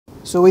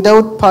So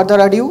without further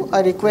ado,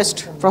 I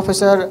request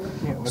Professor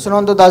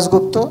Sunando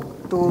Dasgupta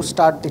to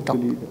start the talk.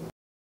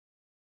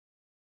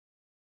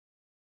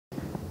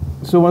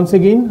 So once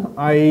again,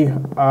 I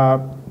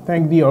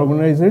thank the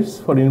organizers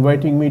for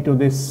inviting me to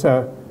this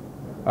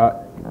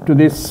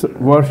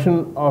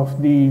version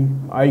of the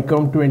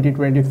ICOM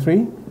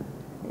 2023,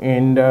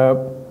 and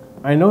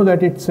I know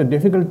that it's a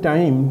difficult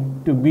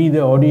time to be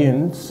the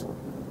audience,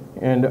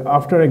 and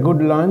after a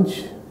good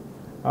lunch,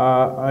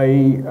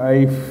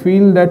 I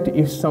feel that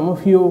if some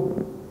of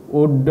you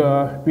would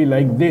be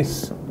like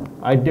this,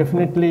 I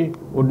definitely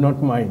would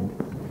not mind.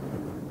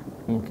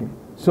 Okay.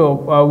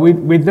 So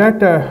with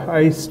that,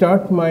 I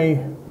start my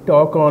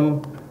talk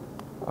on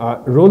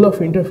role of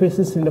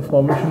interfaces in the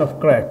formation of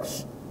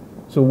cracks.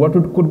 So what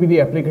could be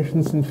the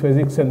applications in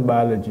physics and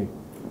biology?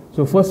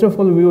 So first of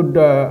all,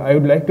 I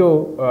would like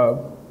to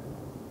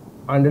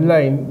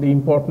underline the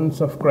importance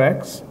of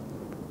cracks.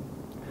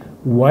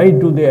 Why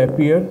do they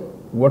appear?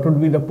 What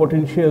would be the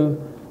potential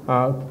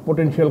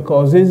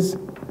causes,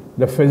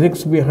 the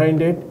physics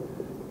behind it,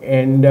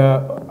 and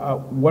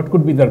what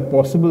could be the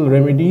possible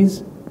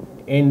remedies,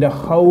 and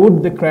how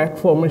would the crack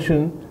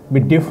formation be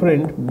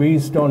different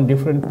based on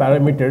different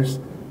parameters?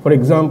 For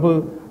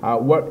example,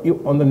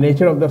 on the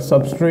nature of the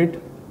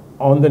substrate,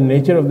 on the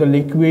nature of the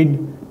liquid,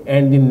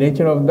 and the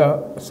nature of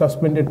the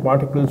suspended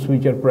particles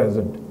which are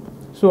present.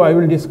 So I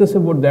will discuss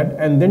about that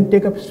and then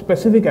take a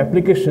specific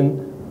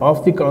application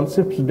of the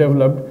concepts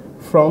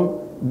developed from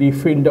the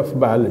field of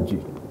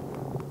biology.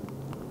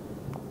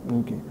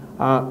 Okay.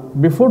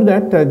 Before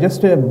that,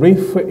 just a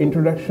brief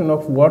introduction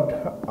of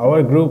what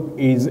our group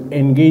is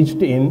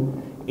engaged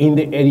in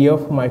the area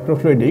of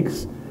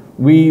microfluidics.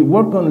 We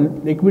work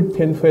on liquid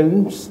thin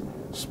films,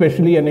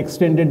 especially an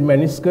extended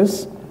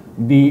meniscus,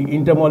 the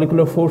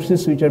intermolecular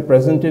forces which are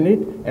present in it,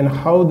 and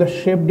how the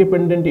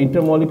shape-dependent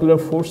intermolecular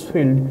force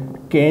field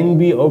can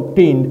be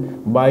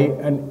obtained by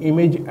an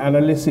image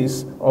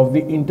analysis of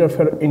the using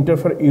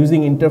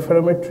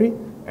interferometry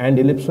and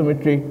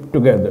ellipsometry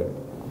together.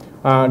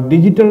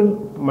 Digital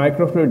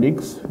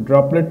microfluidics,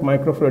 droplet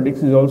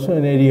microfluidics is also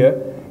an area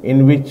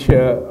in which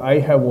I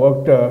have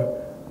worked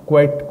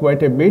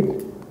quite a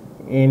bit.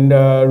 And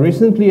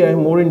recently I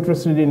am more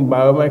interested in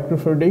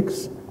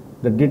biomicrofluidics,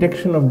 the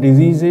detection of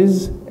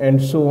diseases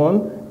and so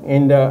on,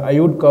 and I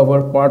would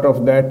cover part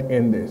of that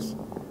in this.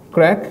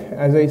 Crack,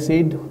 as I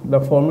said, the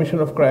formation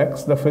of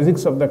cracks, the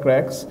physics of the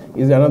cracks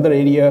is another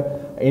area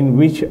in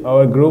which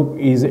our group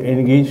is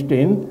engaged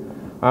in.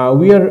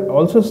 We are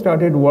also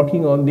started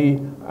working on the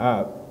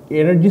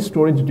energy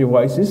storage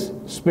devices,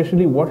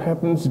 especially what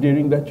happens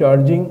during the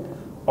charging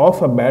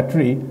of a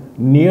battery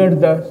near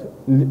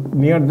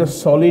the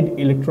solid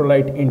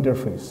electrolyte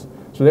interface.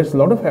 So there's a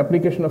lot of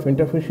application of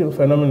interfacial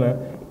phenomena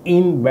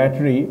in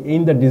battery,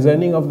 in the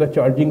designing of the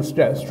charging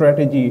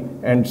strategy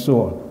and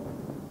so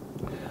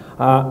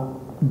on.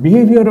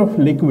 Behavior of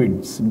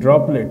liquids,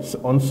 droplets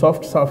on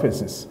soft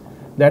surfaces.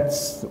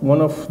 That's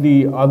one of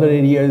the other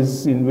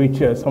areas in which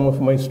some of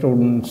my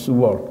students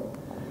work.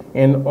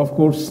 And of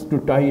course, to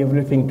tie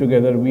everything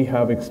together, we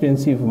have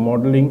extensive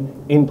modeling,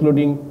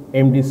 including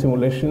MD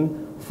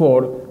simulation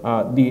for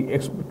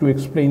to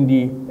explain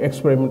the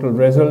experimental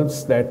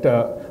results that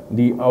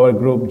our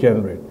group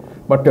generate.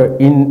 But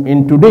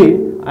in today,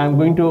 I'm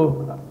going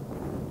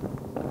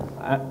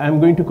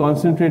to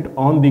concentrate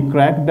on the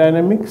crack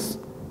dynamics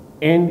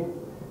and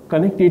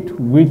connect it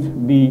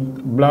with the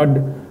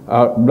blood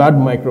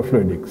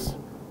microfluidics.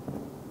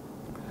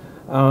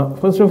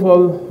 First of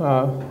all,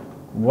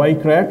 why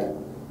crack?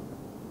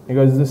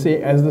 Because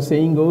as the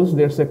saying goes,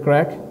 there's a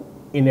crack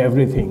in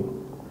everything,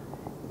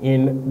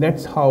 and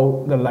that's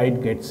how the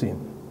light gets in.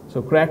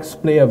 So cracks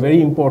play a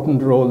very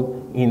important role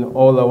in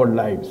all our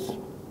lives.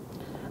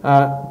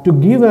 To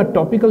give a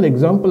topical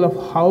example of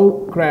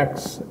how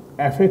cracks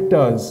affect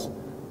us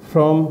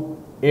from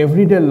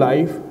everyday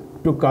life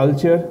to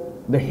culture,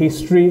 the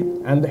history,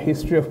 and the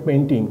history of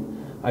painting,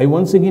 I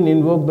once again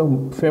invoke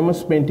the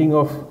famous painting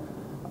of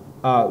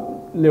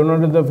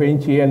Leonardo da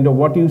Vinci, and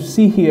what you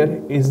see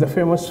here is the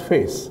famous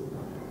face.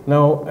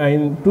 Now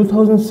in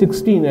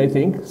 2016, I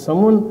think,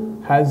 someone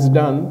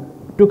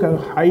took a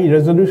high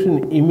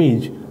resolution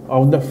image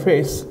of the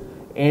face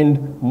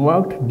and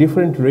marked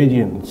different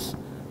regions.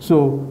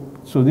 So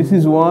this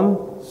is one,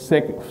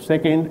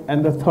 second,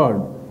 and the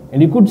third.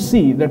 And you could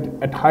see that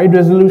at high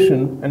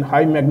resolution and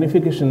high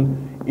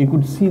magnification, you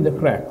could see the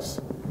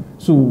cracks.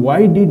 So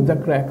why did the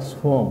cracks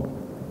form?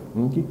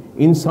 Okay.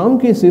 In some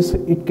cases,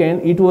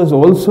 it was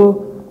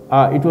also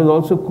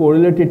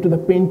correlated to the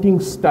painting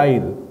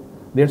style.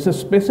 There's a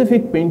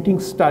specific painting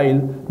style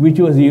which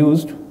was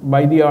used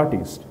by the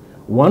artist.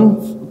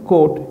 One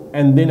coat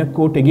and then a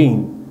coat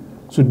again.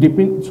 So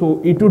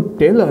it would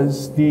tell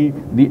us, the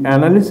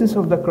analysis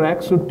of the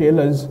cracks would tell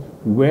us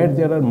where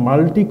there are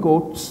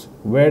multi-coats,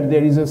 where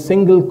there is a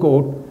single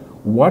coat,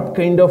 what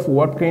kind of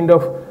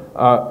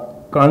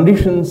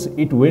conditions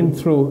it went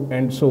through,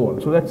 and so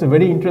on. So that's a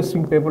very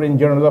interesting paper in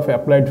Journal of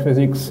Applied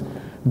Physics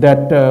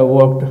that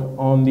worked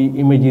on the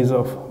images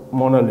of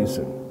Mona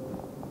Lisa.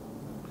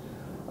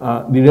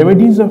 The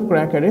remedies of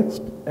crack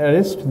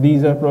arrest,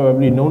 these are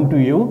probably known to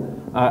you.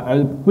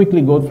 I'll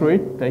quickly go through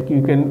it. Like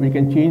we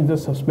can change the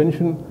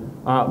suspension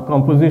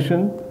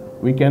composition.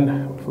 We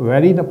can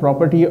vary the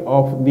property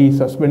of the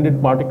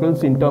suspended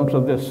particles in terms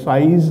of their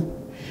size,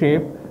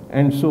 shape,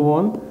 and so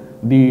on.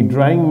 The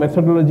drying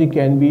methodology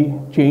can be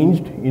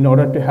changed in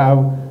order to have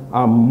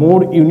a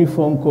more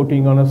uniform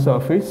coating on a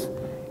surface,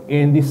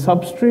 and the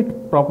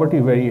substrate property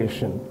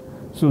variation.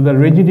 So the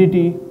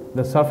rigidity,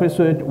 the surface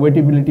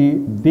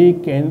wettability, they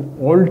can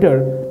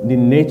alter the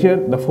nature,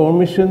 the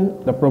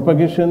formation, the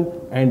propagation,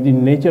 and the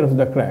nature of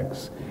the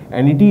cracks.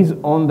 And it is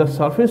on the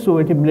surface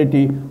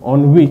wettability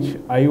on which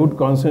I would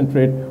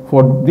concentrate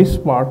for this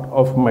part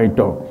of my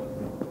talk.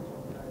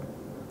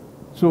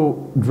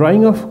 So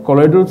drying of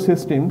colloidal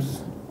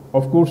systems,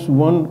 of course,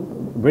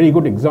 one very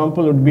good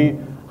example would be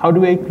how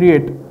do I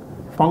create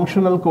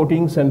functional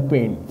coatings and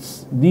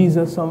paints. These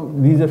are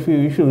few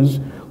issues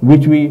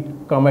which we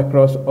come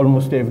across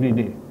almost every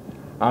day.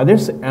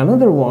 There's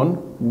another one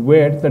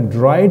where the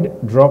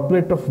dried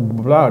droplet of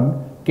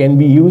blood can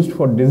be used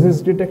for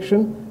disease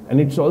detection, and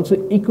it's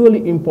also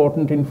equally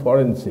important in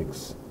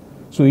forensics.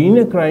 So in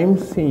a crime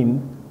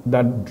scene,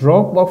 that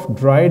drop of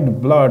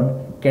dried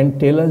blood can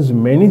tell us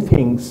many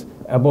things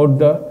about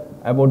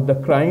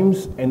the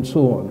crimes and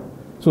so on.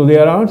 So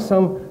there are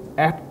some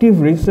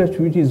active research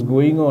which is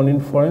going on in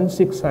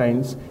forensic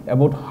science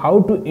about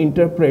how to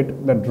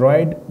interpret the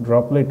dried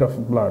droplet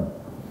of blood.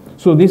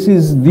 So these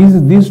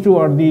two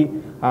are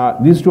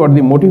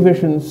the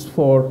motivations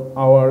for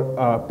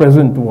our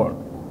present work.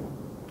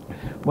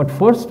 But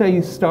first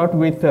I start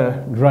with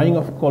drying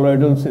of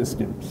colloidal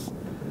systems.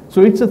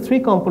 So it's a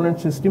 3-component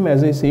system,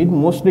 as I said,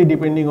 mostly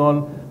depending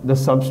on the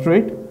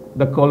substrate,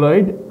 the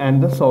colloid,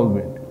 and the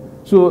solvent.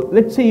 So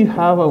let's say you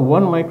have a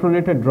 1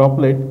 microliter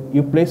droplet,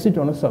 you place it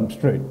on a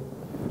substrate.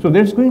 So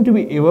there's going to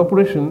be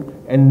evaporation,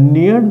 and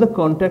near the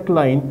contact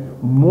line,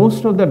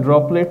 most of the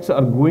droplets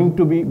are going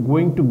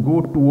to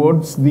go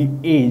towards the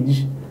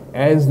edge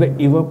as the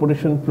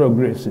evaporation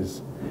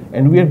progresses.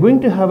 And we are going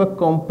to have a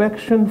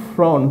compaction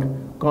front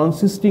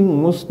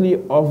consisting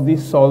mostly of the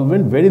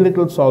solvent, very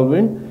little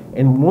solvent,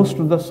 and most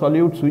of the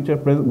solutes which are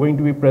going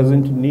to be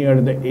present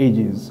near the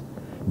edges.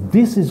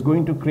 This is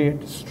going to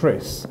create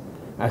stress.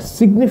 A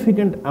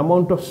significant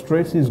amount of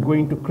stress is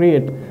going to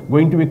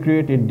be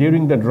created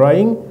during the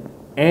drying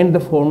and the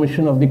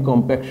formation of the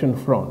compaction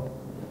front.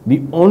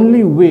 The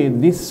only way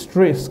this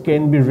stress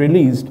can be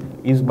released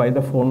is by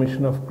the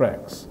formation of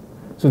cracks.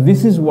 So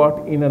this is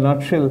what, in a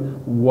nutshell,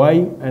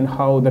 why and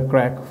how the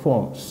crack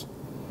forms.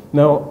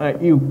 Now,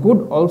 you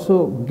could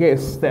also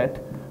guess that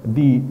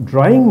the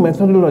drying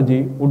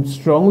methodology would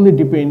strongly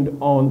depend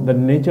on the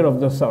nature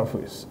of the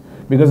surface,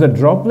 because a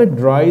droplet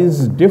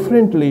dries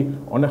differently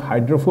on a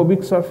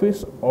hydrophobic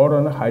surface or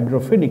on a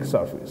hydrophilic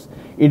surface.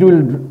 It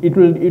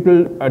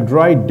will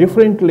dry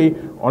differently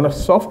on a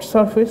soft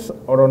surface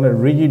or on a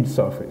rigid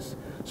surface.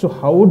 So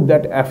how would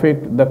that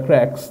affect the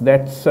cracks?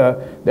 That's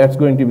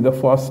going to be the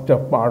first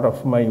part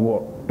of my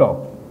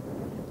talk.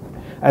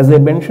 As I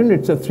mentioned,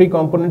 it's a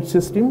 3-component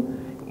system.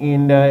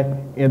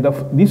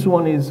 This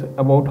one is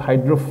about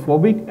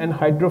hydrophobic and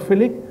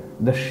hydrophilic,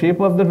 the shape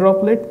of the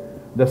droplet,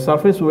 the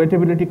surface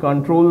wettability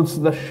controls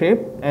the shape,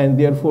 and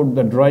therefore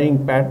the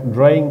drying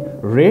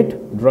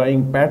rate,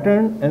 drying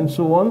pattern, and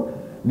so on.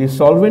 The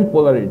solvent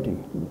polarity.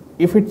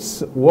 If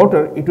it's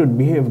water, it would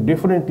behave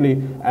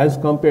differently as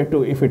compared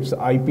to if it's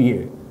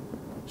IPA.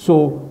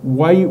 So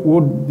why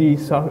would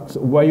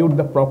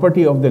the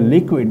property of the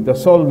liquid, the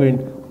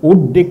solvent,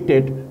 would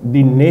dictate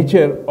the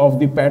nature of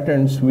the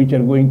patterns which are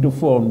going to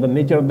form, the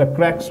nature of the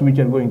cracks which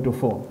are going to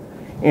form.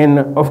 And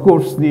of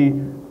course,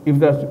 if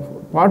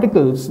the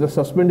particles, the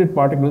suspended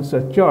particles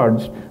are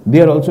charged, they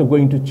are also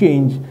going to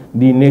change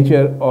the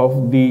nature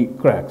of the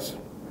cracks.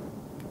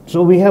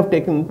 So we have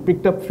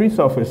picked up 3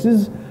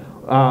 surfaces.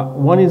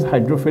 One is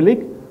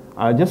hydrophilic,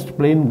 just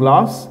plain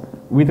glass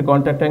with a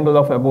contact angle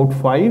of about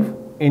 5,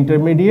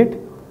 intermediate,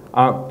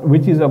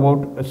 which is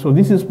about, so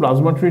this is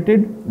plasma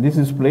treated, this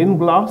is plain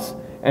glass,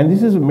 and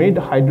this is made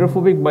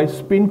hydrophobic by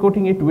spin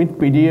coating it with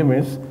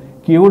PDMS,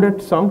 cured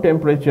at some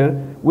temperature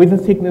with a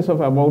thickness of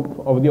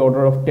the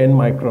order of 10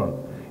 micron.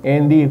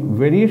 And the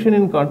variation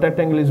in contact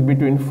angle is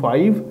between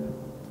 5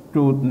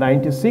 to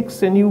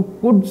 96, and you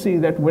could see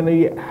that when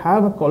we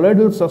have a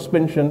colloidal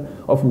suspension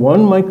of 1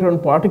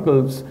 micron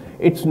particles,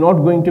 it's not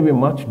going to be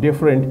much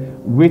different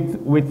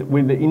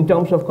in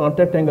terms of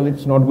contact angle,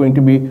 it's not going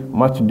to be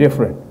much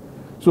different.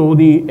 So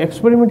the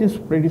experiment is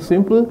pretty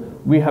simple.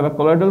 We have a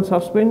colloidal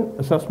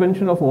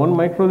suspension of 1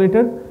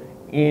 microliter,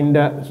 and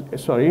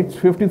it's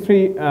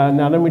 53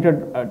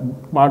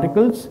 nanometer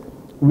particles.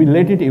 We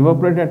let it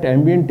evaporate at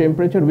ambient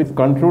temperature with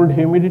controlled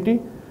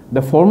humidity.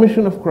 The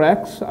formation of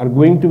cracks are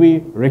going to be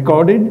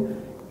recorded,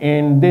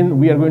 and then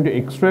we are going to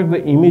extract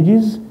the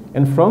images,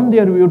 and from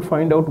there we would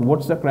find out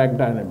what's the crack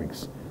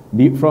dynamics.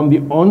 From the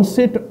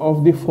onset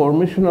of the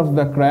formation of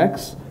the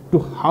cracks to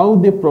how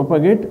they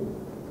propagate,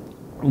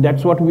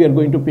 that's what we are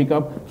going to pick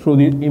up through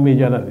the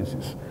image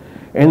analysis.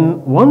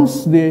 And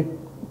once the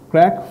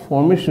crack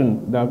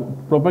formation, the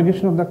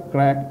propagation of the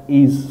crack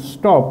is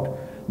stopped,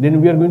 then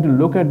we are going to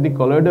look at the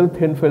colloidal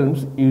thin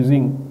films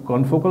using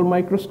confocal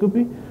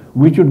microscopy,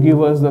 which would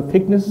give us the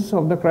thicknesses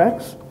of the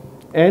cracks,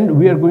 and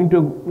we're going to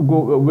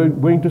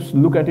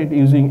look at it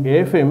using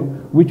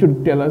AFM, which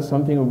would tell us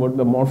something about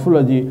the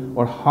morphology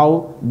or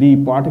how the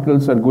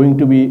particles are going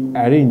to be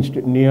arranged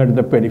near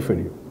the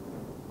periphery.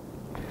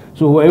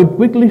 So I would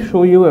quickly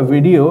show you a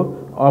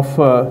video of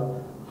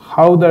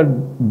how the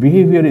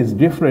behavior is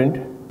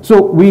different.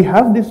 So we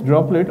have this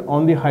droplet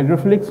on the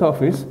hydrophilic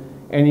surface,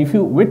 and if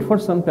you wait for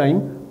some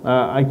time,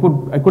 I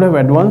could have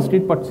advanced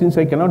it, but since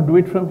I cannot do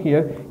it from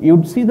here, you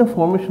would see the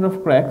formation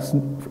of cracks.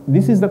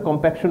 This is the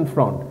compaction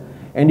front,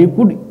 and you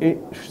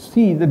could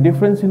see the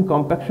difference in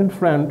compaction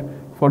front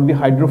for the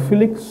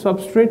hydrophilic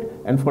substrate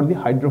and for the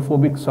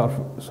hydrophobic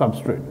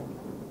substrate.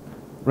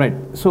 Right,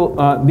 so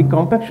the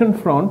compaction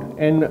front,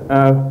 and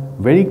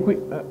very quick,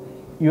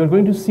 you are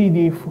going to see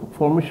the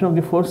formation of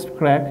the first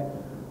crack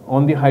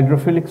on the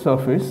hydrophilic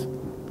surface.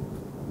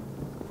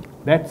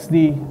 That's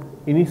the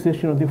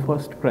initiation of the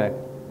first crack,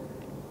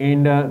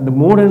 and the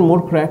more and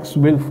more cracks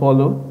will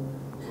follow,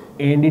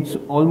 and it's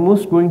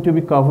almost going to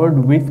be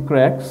covered with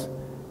cracks,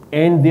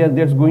 and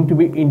there's going to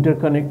be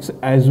interconnects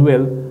as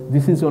well.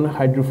 This is on a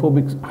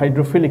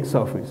hydrophilic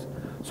surface.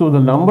 So the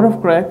number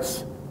of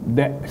cracks,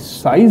 the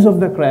size of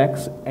the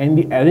cracks, and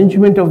the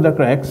arrangement of the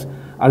cracks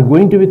are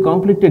going to be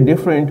completely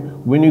different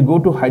when you go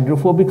to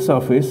hydrophobic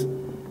surface,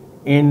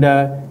 and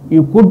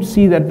you could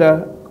see that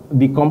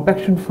the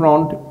compaction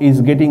front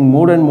is getting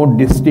more and more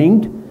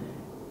distinct,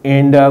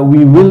 and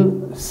we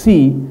will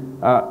see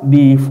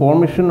the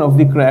formation of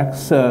the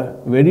cracks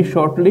very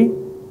shortly,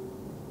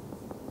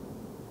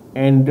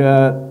 and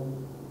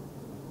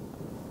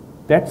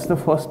that's the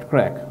first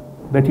crack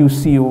that you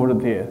see over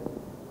there,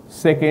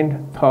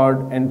 second,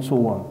 third, and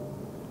so on.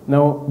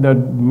 Now the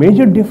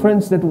major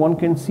difference that one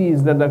can see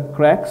is that the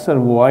cracks are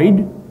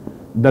wide,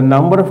 the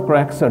number of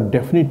cracks are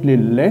definitely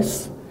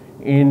less,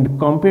 and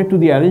compared to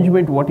the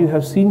arrangement what you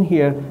have seen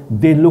here,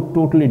 they look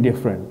totally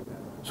different.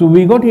 So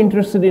we got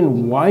interested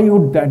in why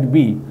would that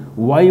be?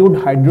 Why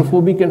would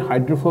hydrophobic and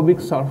hydrophobic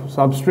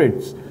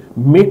substrates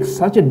make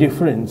such a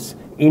difference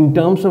in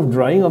terms of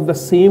drying of the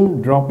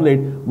same droplet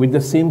with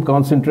the same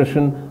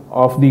concentration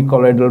of the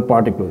colloidal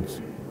particles?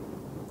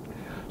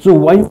 So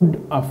why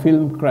would a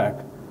film crack?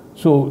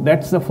 So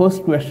that's the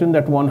first question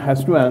that one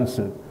has to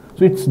answer.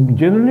 So it's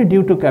generally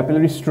due to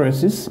capillary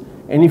stresses,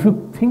 and if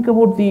you think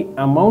about the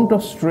amount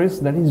of stress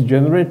that is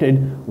generated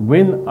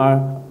when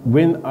a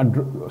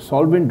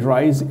solvent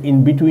dries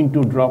in between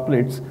two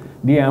droplets,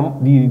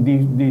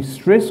 the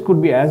stress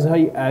could be as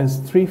high as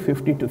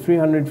 350 to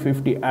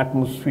 350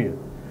 atmosphere.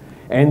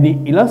 And the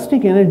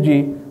elastic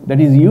energy that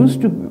is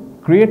used to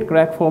create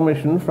crack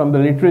formation from the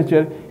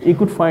literature, you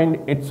could find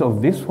it's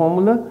of this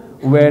formula,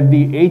 where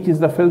the H is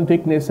the film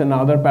thickness and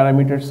other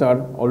parameters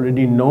are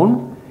already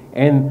known.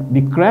 And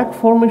the crack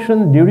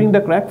formation, during the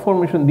crack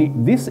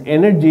formation, this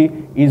energy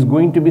is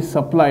going to be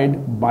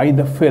supplied by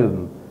the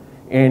film.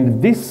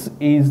 And this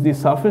is the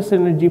surface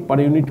energy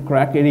per unit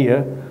crack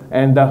area,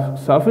 and the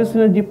surface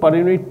energy per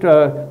unit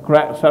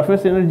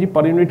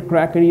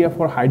crack area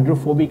for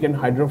hydrophobic and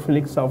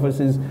hydrophilic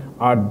surfaces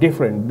are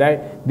different.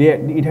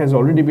 It has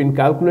already been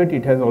calculated,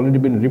 it has already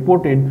been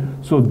reported.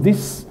 So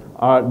this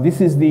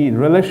is the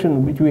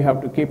relation which we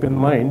have to keep in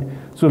mind.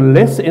 So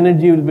less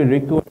energy will be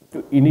required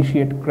to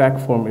initiate crack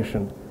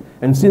formation,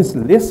 and since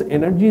less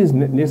energy is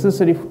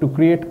necessary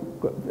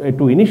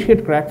to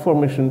initiate crack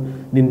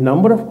formation, the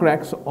number of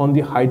cracks on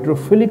the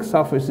hydrophilic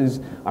surfaces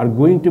are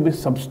going to be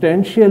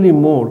substantially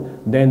more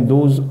than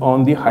those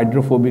on the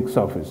hydrophobic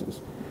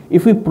surfaces.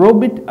 If we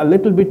probe it a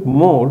little bit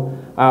more,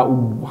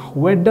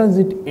 where does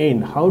it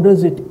end? How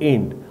does it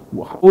end?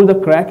 How the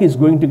crack is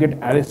going to get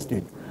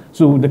arrested?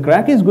 So the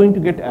crack is going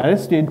to get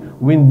arrested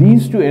when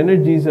these two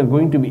energies are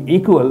going to be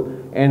equal,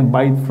 and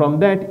from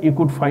that you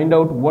could find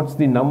out what's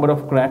the number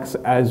of cracks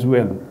as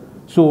well.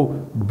 So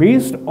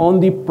based on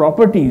the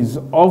properties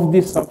of the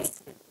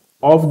substrate,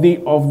 of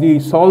the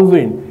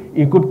solvent,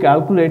 you could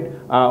calculate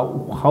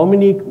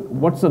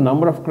what's the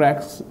number of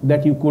cracks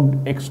that you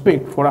could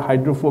expect for a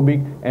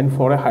hydrophobic and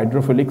for a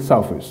hydrophilic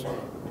surface.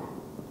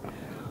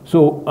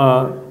 So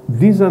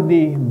these are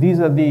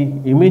the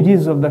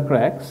images of the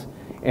cracks.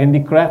 And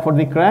for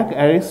the crack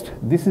arrest,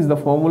 this is the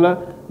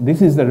formula,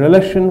 this is the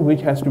relation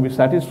which has to be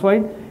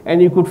satisfied, and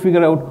you could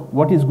figure out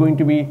what is going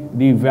to be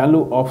the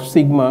value of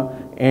sigma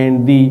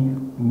and the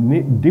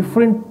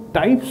different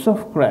types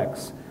of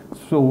cracks.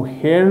 So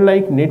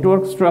hair-like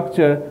network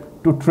structure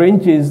to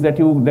trenches that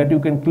you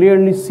can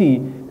clearly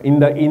see in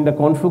the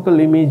confocal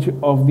image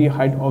of the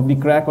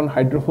crack on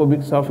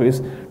hydrophobic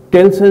surface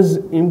tells us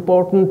gives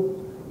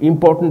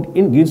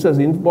us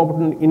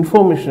important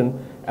information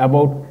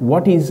about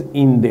what is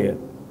in there.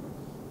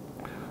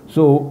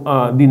 So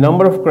the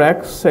number of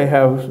cracks, I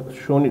have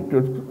shown it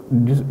to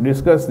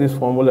discuss this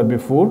formula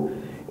before,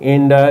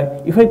 And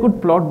if I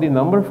could plot the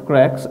number of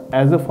cracks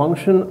as a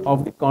function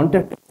of the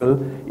contact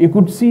angle, you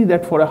could see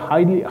that for a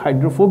highly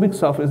hydrophobic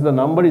surface, the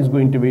number is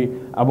going to be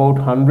about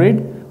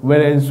 100,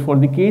 whereas for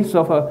the case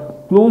of a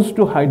close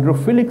to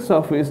hydrophilic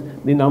surface,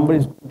 the number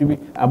is going to be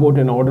about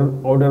an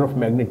order of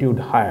magnitude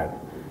higher.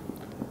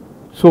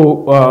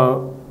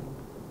 So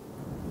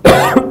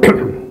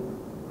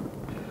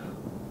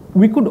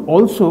we could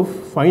also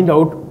find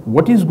out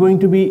what is going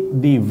to be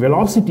the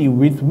velocity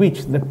with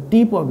which the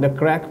tip of the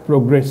crack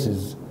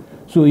progresses.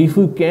 So if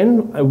we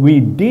can, we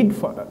did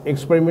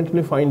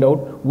experimentally find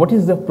out what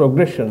is the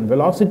progression,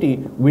 velocity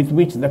with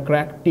which the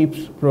crack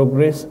tips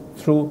progress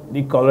through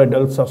the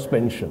colloidal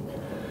suspension.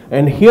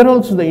 And here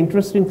also the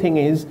interesting thing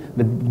is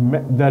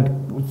that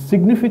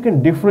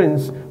significant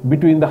difference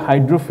between the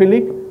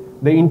hydrophilic,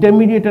 the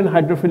intermediate and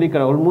hydrophilic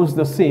are almost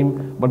the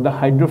same, but the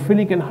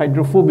hydrophilic and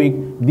hydrophobic,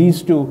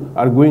 these two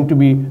are going to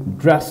be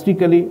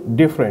drastically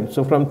different.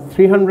 So from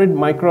 300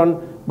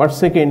 micron per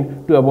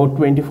second to about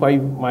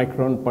 25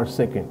 micron per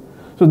second.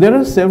 So there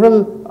are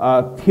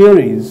several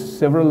theories,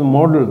 several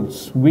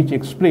models which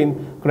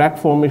explain crack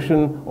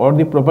formation or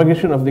the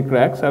propagation of the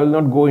cracks. I will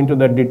not go into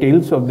the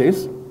details of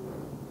this.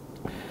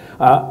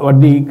 But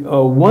the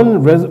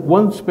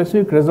one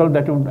specific result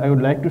that I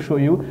would like to show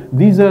you,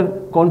 these are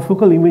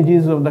confocal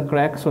images of the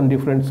cracks on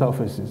different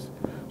surfaces.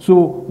 So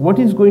what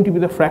is going to be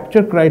the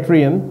fracture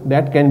criterion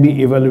that can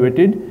be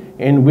evaluated,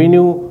 and when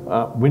you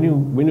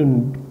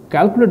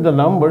calculate the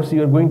numbers,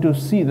 you are going to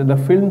see that the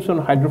films on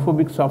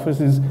hydrophobic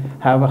surfaces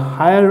have a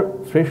higher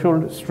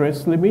threshold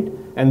stress limit,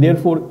 and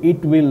therefore it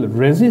will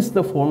resist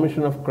the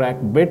formation of crack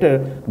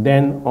better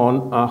than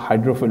on a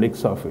hydrophilic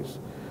surface.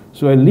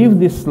 So I leave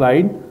this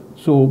slide.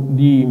 So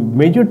the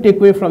major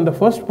takeaway from the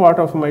first part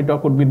of my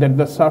talk would be that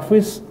the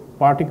surface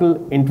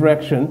particle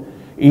interaction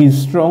is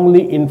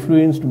strongly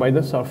influenced by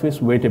the surface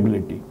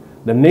weightability.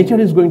 The nature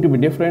is going to be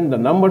different, the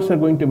numbers are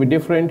going to be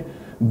different,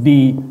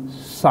 the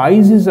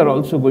sizes are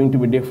also going to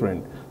be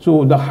different.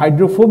 So the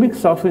hydrophobic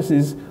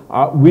surfaces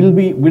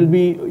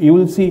you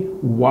will see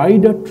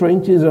wider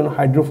trenches on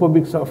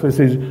hydrophobic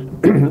surfaces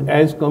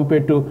as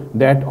compared to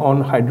that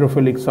on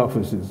hydrophilic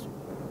surfaces.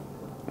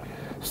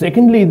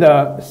 Secondly,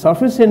 the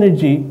surface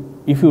energy,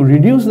 if you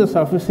reduce the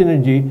surface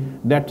energy,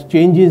 that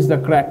changes the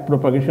crack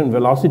propagation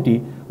velocity,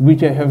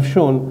 which I have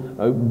shown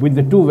with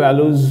the two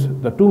values,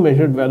 the two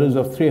measured values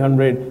of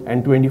 300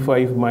 and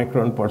 25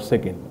 micron per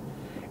second.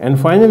 And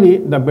finally,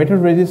 the better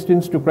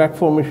resistance to crack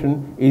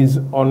formation is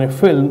on a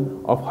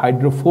film of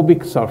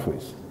hydrophobic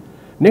surface.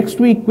 Next,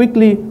 we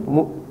quickly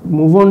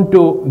move on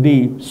to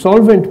the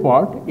solvent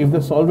part. If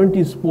the solvent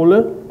is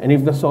polar and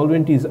if the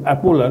solvent is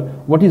apolar,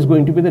 what is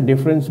going to be the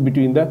difference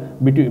between the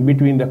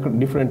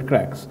different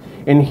cracks?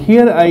 And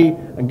here I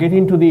get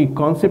into the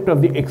concept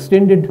of the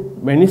extended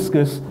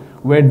meniscus,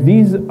 where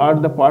these are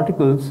the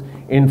particles,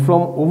 and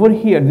from over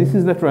here, this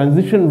is the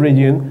transition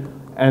region,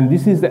 and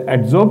this is the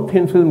adsorbed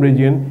thin film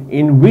region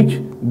in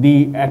which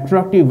the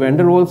attractive van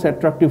der Waals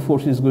attractive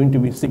force is going to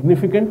be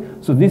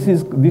significant. So this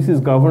is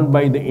governed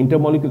by the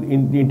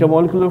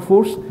intermolecular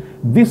force.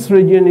 This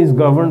region is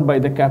governed by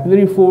the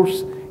capillary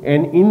force,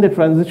 and in the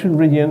transition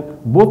region,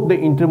 both the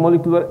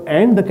intermolecular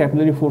and the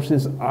capillary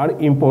forces are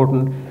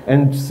important.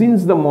 And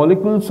since the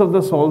molecules of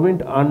the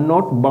solvent are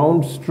not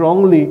bound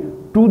strongly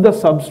to the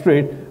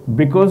substrate,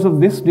 because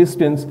of this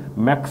distance,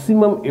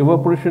 maximum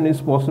evaporation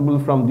is possible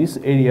from this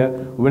area,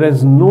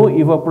 whereas no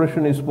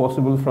evaporation is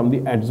possible from the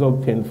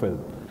adsorbed thin film.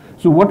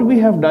 So what we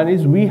have done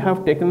is we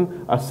have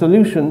taken a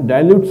solution,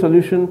 dilute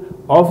solution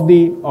of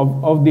the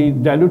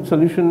dilute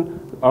solution,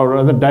 or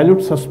rather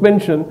dilute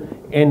suspension,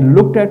 and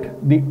looked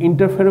at the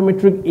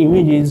interferometric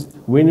images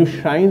when you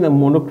shine a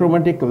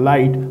monochromatic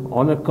light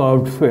on a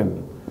curved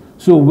film.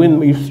 So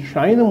when you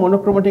shine a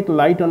monochromatic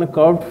light on a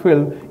curved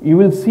film, you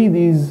will see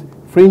these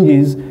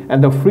fringes,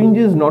 and the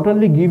fringes not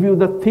only give you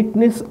the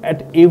thickness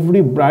at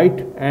every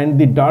bright and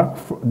the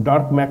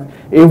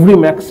every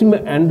maxima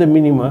and the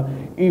minima,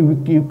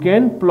 you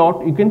can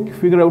plot, you can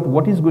figure out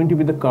what is going to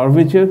be the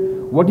curvature,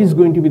 what is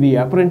going to be the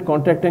apparent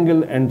contact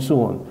angle, and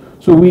so on.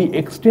 So we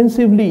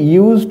extensively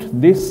used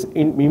this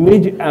in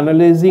image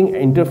analyzing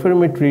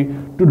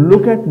interferometry to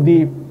look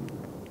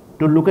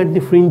at the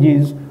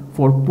fringes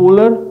for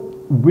polar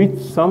with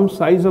some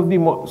size of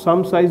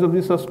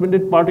the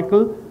suspended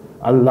particle,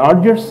 a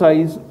larger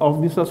size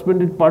of the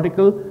suspended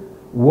particle,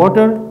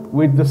 water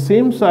with the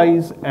same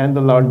size and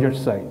the larger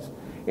size.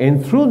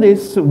 And through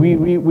this,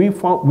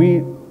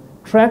 we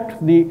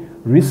tracked the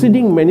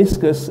receding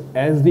meniscus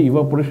as the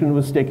evaporation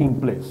was taking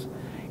place.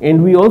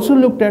 And we also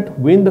looked at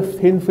when the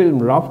thin film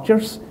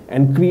ruptures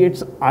and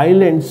creates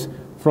islands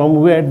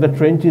from where the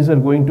trenches are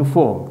going to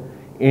form.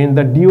 And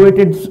the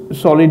duetted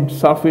solid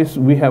surface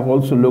we have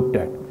also looked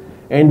at.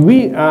 And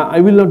I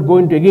will not go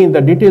into again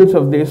the details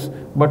of this,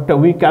 but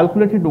we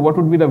calculated what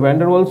would be the van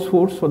der Waals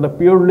force for the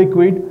pure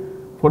liquid,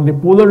 for the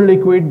polar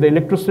liquid, the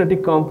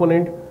electrostatic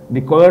component,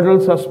 the colloidal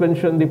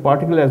suspension, the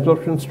particle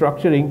absorption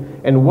structuring,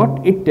 and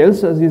what it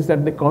tells us is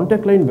that the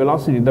contact line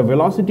velocity, the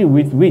velocity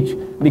with which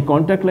the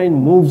contact line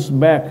moves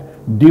back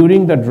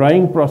during the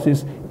drying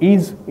process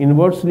is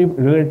inversely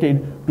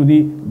related to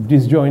the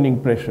disjoining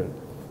pressure.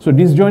 So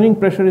disjoining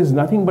pressure is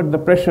nothing but the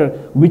pressure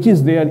which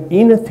is there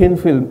in a thin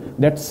film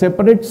that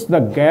separates the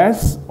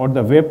gas or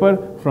the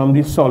vapor from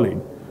the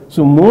solid.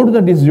 So more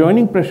the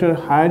disjoining pressure,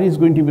 higher is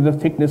going to be the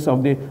thickness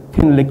of the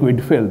thin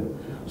liquid film.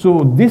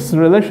 So this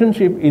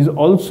relationship is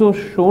also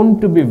shown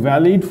to be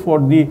valid for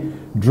the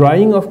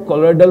drying of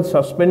colloidal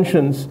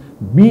suspensions,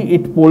 be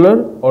it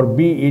polar or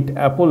be it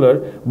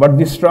apolar, but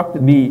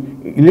the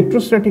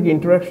electrostatic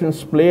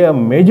interactions play a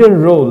major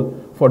role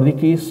for the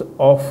case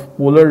of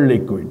polar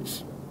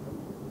liquids.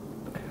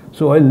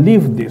 So I'll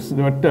leave this,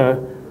 but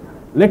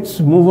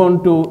let's move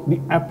on to the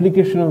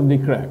application of the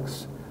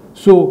cracks.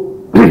 So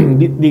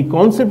the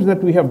concepts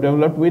that we have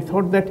developed, we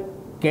thought that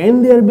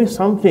can there be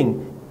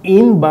something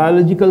in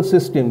biological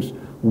systems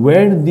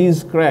where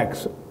these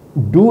cracks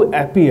do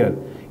appear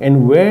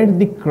and where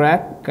the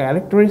crack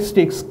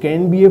characteristics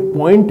can be a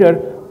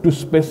pointer to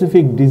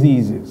specific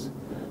diseases.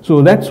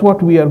 So that's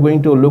what we are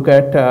going to look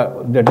at,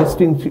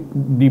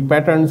 the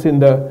patterns in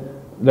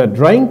the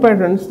drying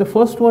patterns. The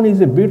first one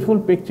is a beautiful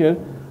picture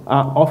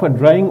of a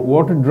drying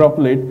water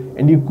droplet,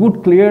 and you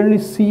could clearly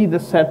see the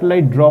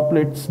satellite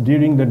droplets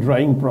during the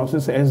drying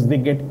process as they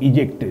get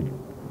ejected.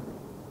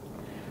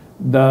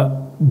 The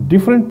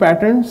different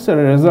patterns are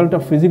a result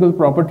of physical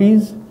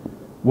properties,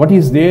 what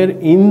is there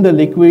in the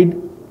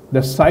liquid,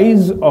 the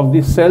size of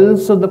the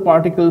cells of the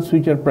particles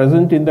which are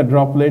present in the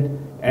droplet,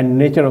 and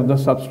nature of the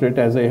substrate,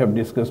 as I have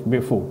discussed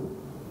before.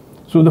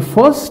 So the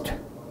first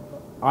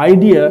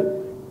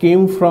idea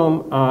came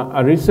from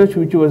a research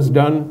which was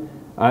done,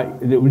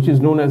 which is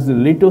known as the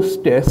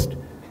Litos test.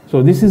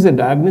 So this is a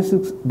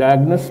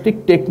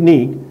diagnostic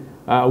technique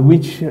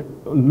which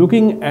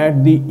looking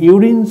at the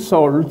urine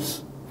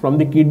salts from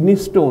the kidney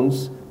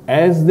stones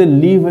as they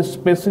leave a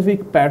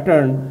specific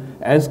pattern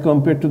as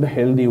compared to the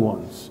healthy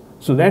ones.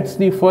 So that's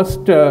the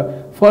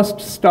first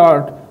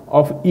start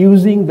of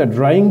using the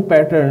drying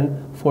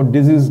pattern for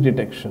disease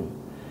detection.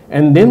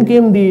 And then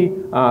came the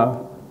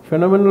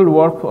phenomenal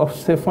work of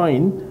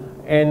Cephine,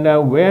 and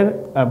where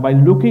by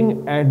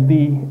looking at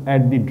the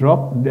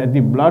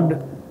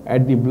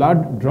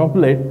blood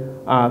droplet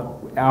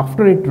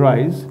after it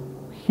dries,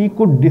 he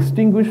could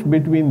distinguish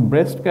between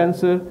breast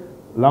cancer,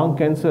 lung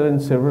cancer,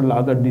 and several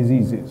other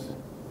diseases.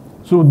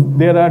 So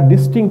there are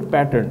distinct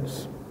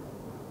patterns.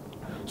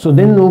 So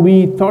then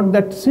we thought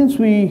that since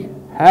we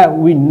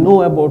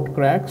know about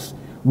cracks,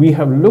 we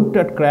have looked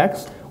at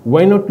cracks,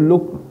 why not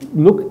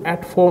look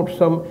at for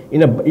some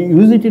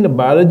use it in a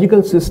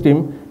biological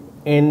system,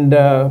 and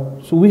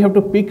so we have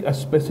to pick a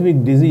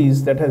specific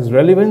disease that has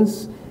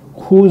relevance,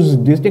 whose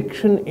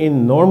detection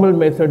in normal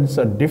methods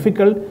are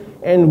difficult,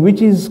 and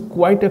which is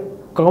quite a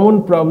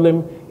common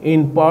problem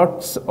in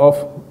parts of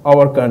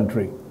our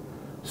country.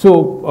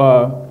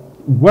 So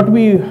what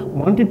we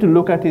wanted to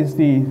look at is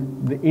the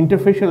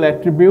interfacial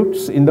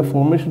attributes in the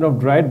formation of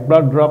dried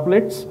blood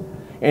droplets,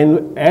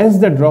 and as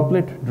the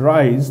droplet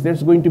dries,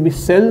 there's going to be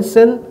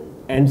cell-cell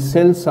and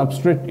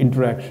cell-substrate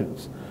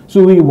interactions.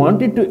 So we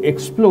wanted to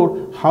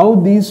explore how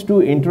these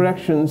two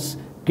interactions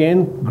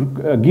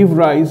can give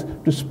rise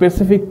to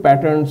specific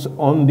patterns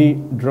on the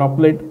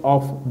droplet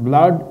of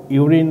blood,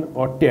 urine,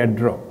 or tear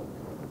drop.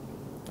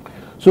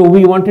 So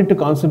we wanted to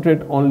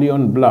concentrate only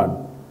on blood.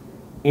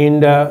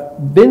 And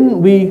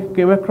then we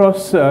came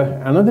across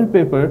another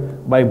paper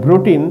by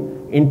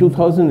Brotin in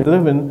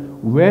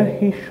 2011, where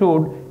he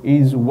showed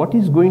is what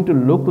is going to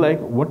look like,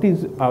 what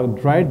is a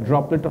dried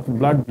droplet of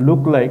blood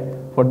look like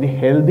for the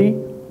healthy,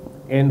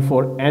 and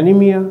for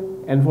anemia,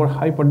 and for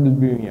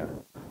hyperlipidemia.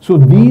 So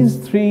these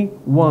three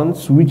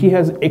ones which he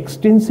has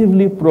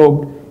extensively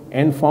probed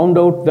and found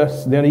out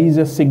that there is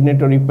a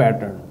signatory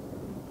pattern.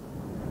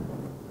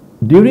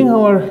 During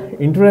our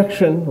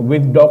interaction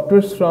with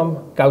doctors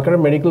from Calcutta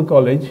Medical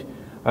College,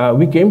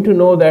 we came to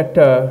know that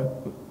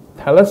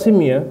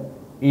thalassemia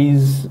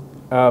is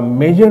a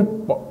major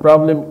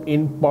problem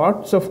in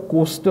parts of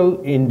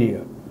coastal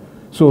India.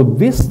 So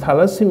this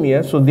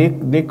thalassemia, so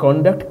they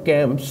conduct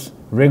camps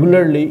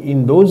regularly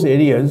in those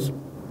areas,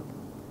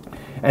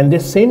 and they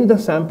send the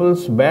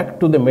samples back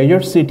to the major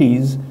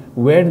cities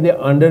where they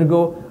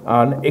undergo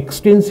an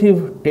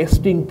extensive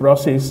testing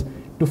process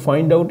to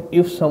find out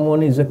if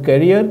someone is a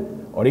carrier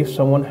or if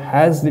someone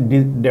has the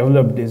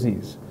developed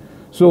disease.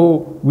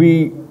 So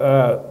we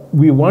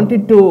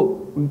wanted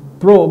to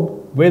probe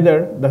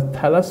whether the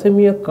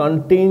thalassemia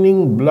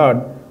containing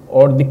blood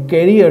or the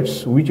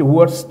carriers who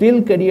are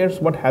still carriers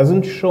but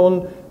hasn't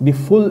shown the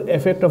full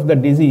effect of the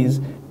disease,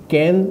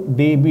 can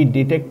they be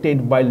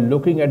detected by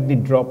looking at the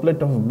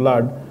droplet of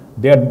blood,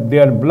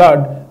 their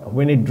blood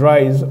when it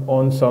dries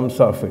on some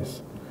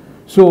surface.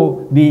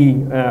 So the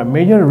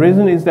major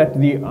reason is that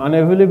the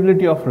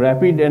unavailability of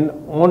rapid and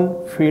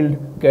on-field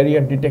carrier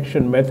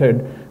detection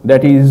method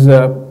that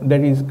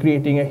is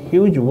creating a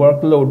huge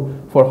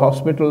workload for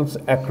hospitals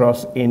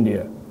across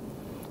India.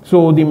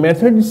 So the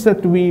methods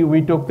that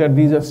we took, that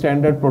these are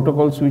standard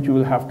protocols which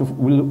will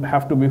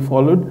have to be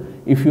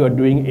followed if you are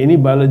doing any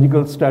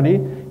biological study.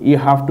 You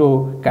have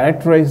to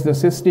characterize the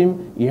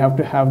system, you have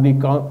to have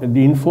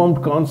the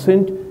informed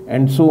consent,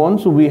 and so on.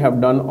 So we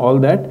have done all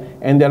that,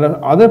 and there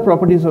are other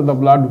properties of the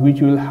blood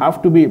which will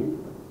have to be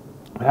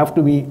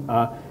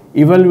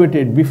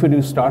evaluated before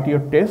you start your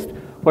test.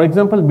 For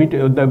example,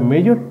 the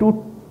major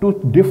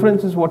two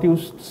differences what you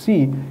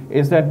see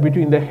is that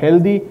between the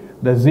healthy,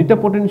 the zeta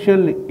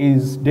potential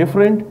is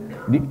different.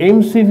 The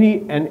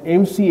MCV and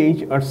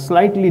MCH are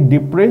slightly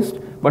depressed,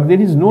 but there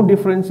is no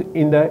difference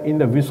in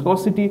the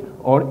viscosity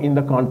or in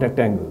the contact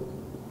angle.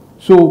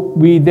 So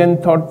we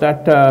then thought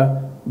that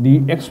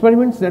the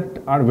experiments that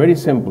are very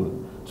simple.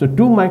 So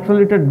 2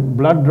 microliter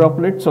blood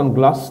droplets on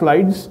glass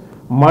slides,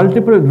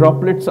 multiple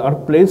droplets are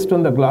placed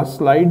on the glass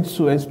slides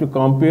so as to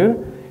compare,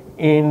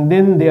 and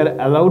then they are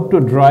allowed to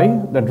dry.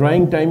 The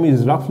drying time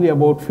is roughly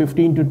about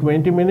 15 to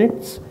 20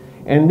 minutes.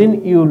 And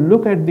then you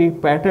look at the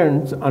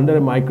patterns under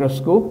a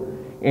microscope,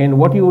 and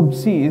what you would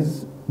see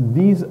is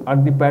these are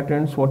the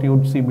patterns what you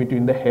would see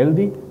between the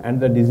healthy and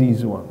the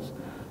diseased ones.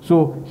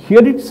 So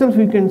here itself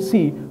you can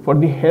see for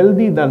the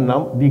healthy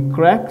the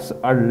cracks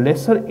are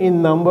lesser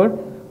in number,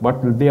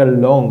 but they are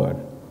longer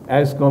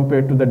as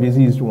compared to the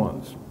diseased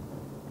ones.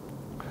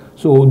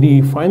 So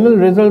the final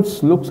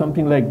results look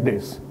something like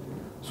this.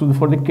 So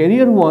for the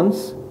carrier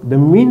ones, the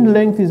mean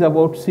length is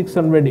about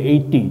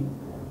 680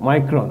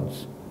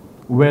 microns,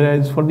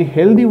 whereas for the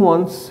healthy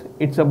ones,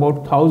 it's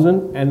about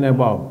 1000 and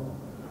above.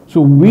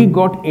 So we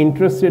got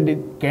interested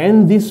in,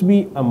 can this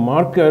be a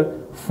marker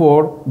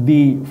for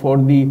the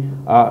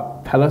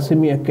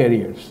thalassemia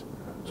carriers?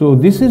 So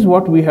this is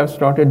what we have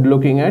started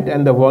looking at,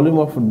 and the volume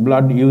of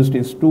blood used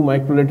is 2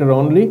 microliter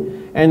only,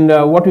 and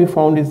what we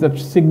found is that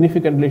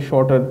significantly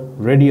shorter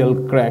radial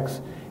cracks.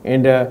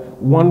 And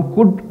one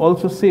could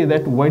also say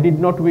that why did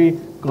not we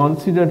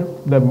consider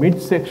the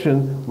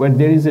midsection where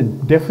there is a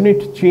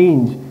definite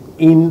change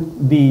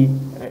in the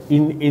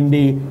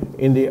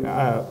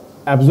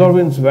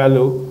absorbance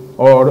value,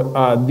 or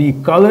the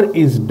color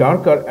is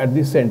darker at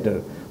the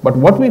center. But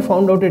what we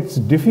found out, it's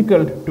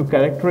difficult to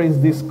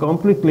characterize this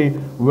completely,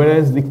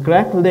 whereas the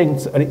crack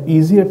lengths are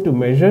easier to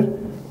measure,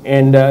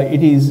 and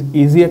it is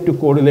easier to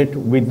correlate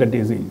with the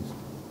disease.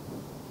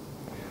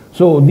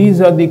 So these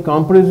are the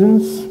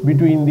comparisons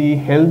between the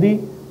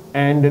healthy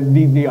and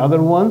the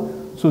other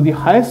one. So the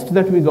highest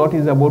that we got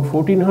is about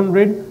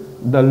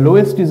 1400, the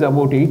lowest is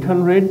about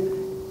 800,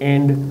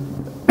 and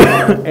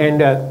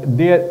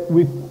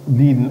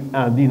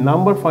the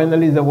number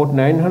finally is about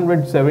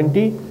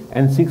 970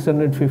 and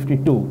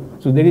 652.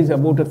 So there is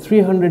about a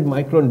 300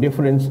 micron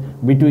difference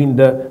between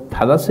the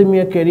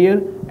thalassemia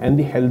carrier and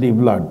the healthy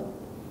blood.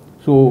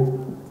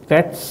 So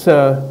that's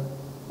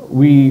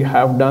we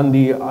have done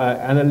the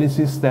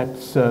analysis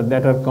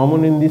that are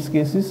common in these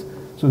cases.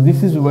 So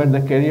this is where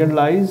the carrier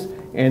lies,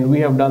 and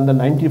we have done the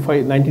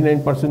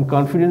 99%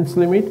 confidence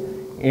limit,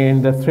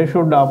 and the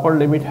threshold, the upper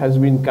limit has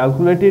been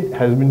calculated,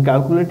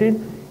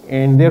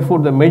 and therefore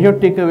the major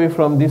takeaway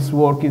from this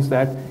work is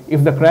that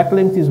if the crack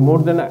length is more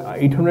than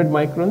 800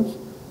 microns,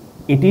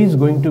 it is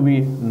going to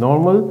be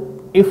normal.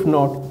 If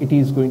not, it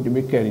is going to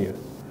be carrier.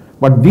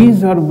 But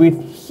these are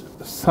with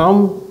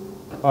some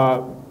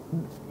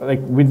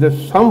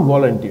some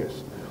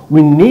volunteers.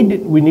 We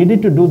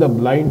needed to do the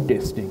blind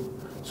testing.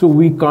 So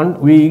we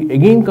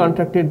again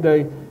contacted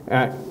the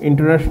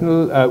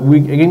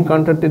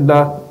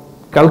the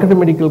Calcutta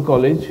Medical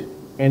College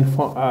and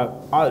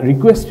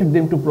requested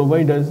them to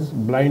provide us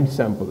blind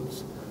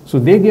samples. So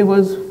they gave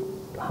us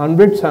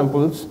 100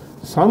 samples,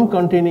 some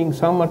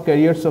are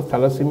carriers of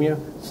thalassemia,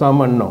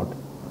 some are not.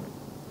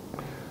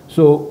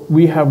 So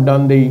we have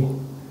done the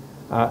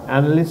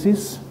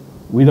analysis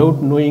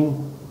without knowing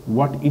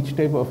what each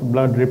type of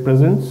blood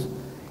represents,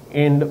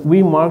 and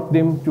we marked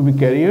them to be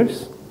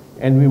carriers,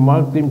 and we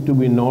marked them to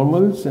be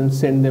normals and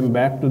send them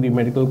back to the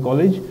medical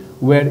college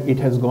where it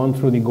has gone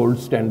through the gold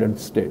standard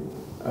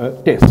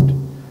test.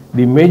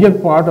 The major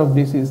part of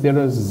this is there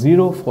are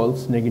 0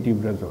 false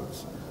negative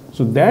results.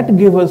 So that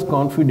gave us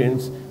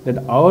confidence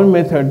that our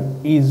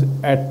method is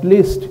at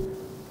least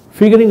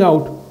figuring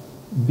out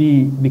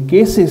the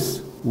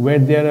cases where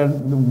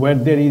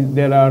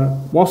there are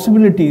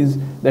possibilities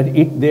that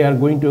they are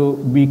going to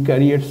be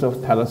carriers of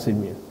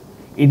thalassemia.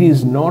 It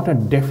is not a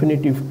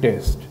definitive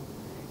test.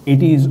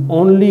 It is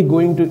only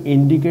going to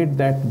indicate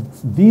that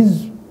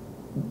these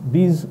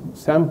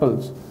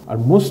samples are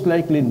most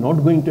likely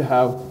not going to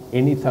have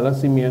any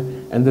thalassemia,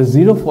 and the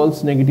 0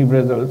 false negative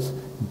results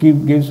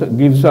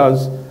gives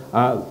us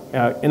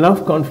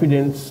enough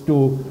confidence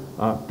to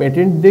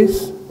patent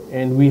this,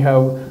 and we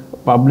have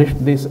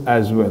published this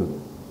as well.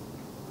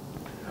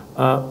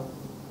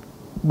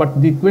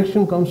 But the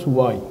question comes,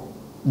 why?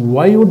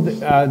 Why would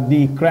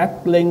the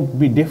crack length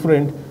be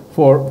different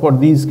for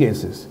these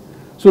cases?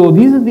 So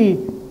these are the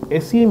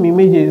SEM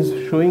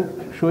images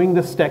showing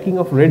the stacking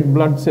of red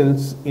blood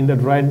cells in the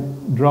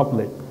dried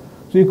droplet.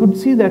 So you could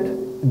see that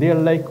they are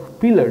like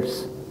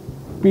pillars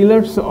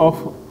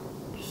of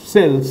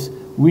cells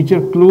which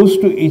are close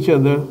to each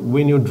other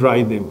when you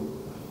dry them.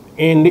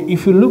 And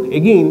if you look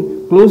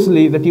again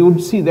closely, that you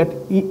would see that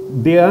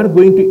they are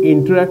going to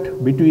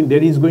interact between,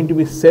 there is going to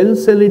be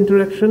cell-cell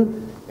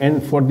interaction,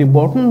 and for the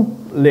bottom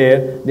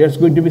layer, there's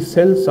going to be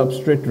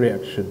cell-substrate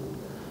reaction.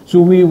 So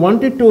we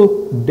wanted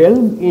to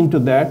delve into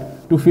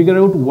that to figure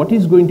out what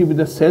is going to be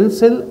the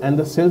cell-cell and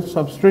the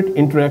cell-substrate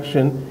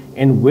interaction,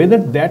 and whether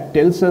that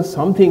tells us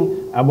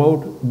something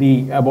about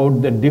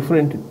the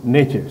different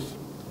natures.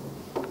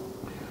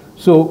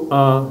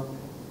 So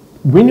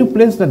when you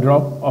place the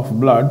drop of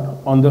blood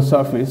on the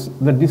surface,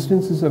 the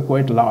distances are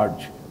quite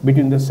large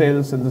between the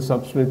cells and the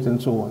substrates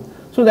and so on.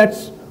 So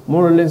that's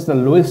more or less the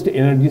lowest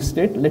energy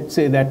state. Let's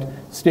say that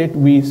state,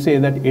 we say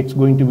that it's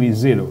going to be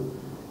 0.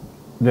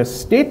 The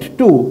state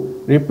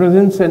 2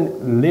 represents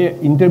an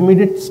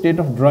intermediate state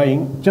of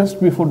drying just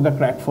before the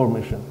crack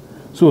formation.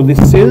 So the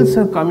cells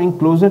are coming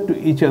closer to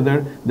each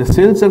other, the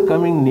cells are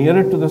coming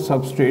nearer to the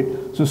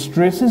substrate, so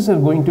stresses are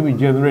going to be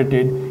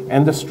generated,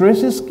 and the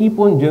stresses keep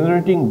on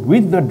generating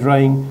with the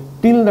drying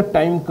till the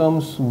time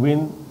comes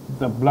when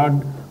the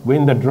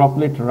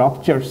droplet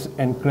ruptures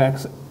and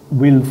cracks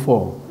will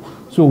form.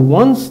 So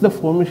once the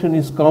formation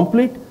is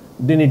complete,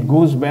 then it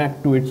goes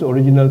back to its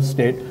original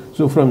state.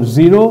 So from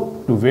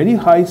 0 to very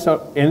high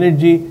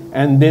energy,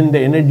 and then the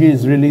energy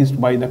is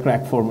released by the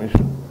crack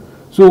formation.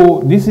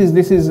 So this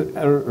is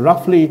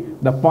roughly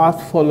the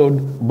path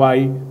followed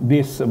by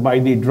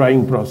the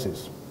drying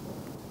process.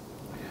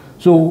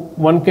 So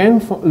one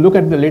can look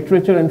at the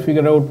literature and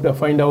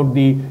find out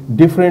the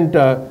different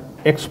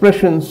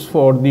expressions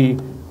for the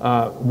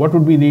what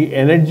would be the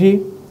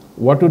energy,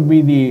 what would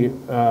be the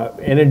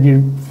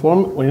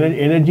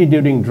energy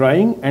during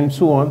drying, and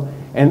so on.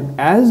 And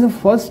as a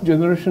first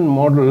generation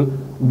model,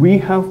 we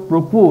have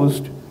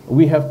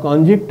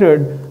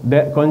conjectured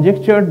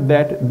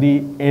that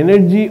the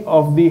energy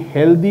of the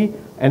healthy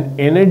and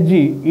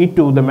energy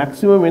E2, the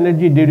maximum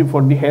energy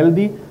for the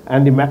healthy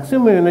and the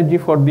maximum energy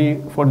for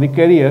the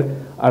carrier,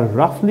 are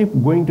roughly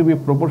going to be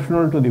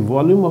proportional to the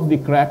volume of the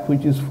crack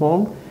which is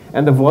formed,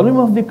 and the volume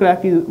of the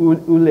crack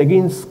will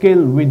again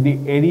scale with the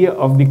area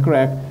of the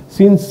crack,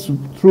 since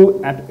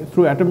through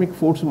atomic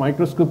force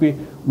microscopy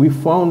we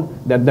found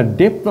that the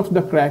depth of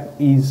the crack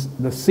is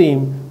the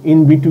same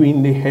in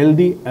between the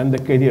healthy and the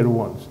carrier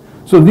ones.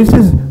 So this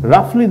is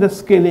roughly the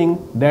scaling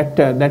that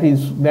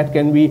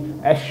can be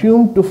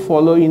assumed to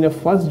follow in a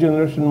first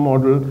generation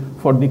model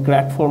for the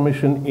crack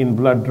formation in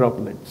blood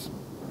droplets.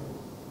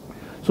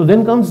 So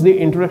then comes the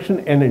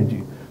interaction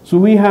energy. So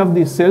we have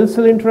the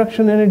cell-cell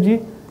interaction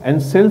energy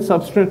and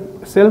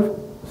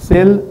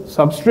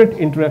cell-substrate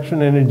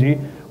interaction energy,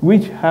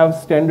 which have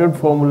standard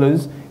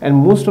formulas, and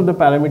most of the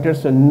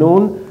parameters are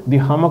known. The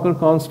Hamaker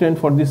constant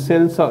for the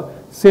cell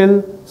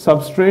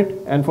substrate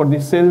and for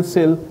the cell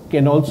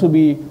can also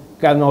be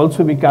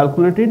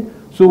calculated.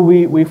 So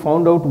we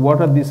found out what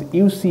are these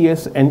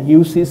UCS and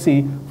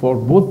UCC for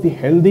both the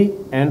healthy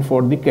and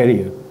for the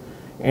carrier.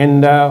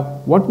 And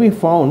what we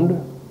found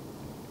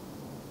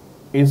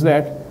is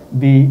that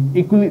the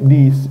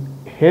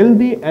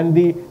healthy and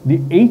the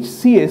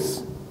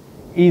HCS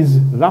is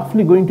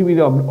roughly going to be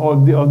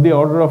of the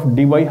order of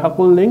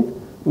Debye-Huckel length,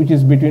 which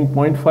is between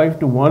 0.5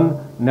 to 1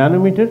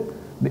 nanometer.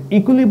 The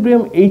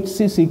equilibrium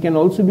HCC can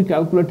also be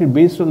calculated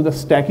based on the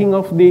stacking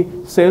of the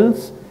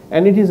cells,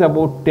 and it is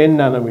about 10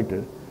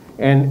 nanometer.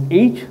 And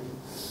each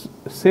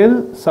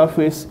cell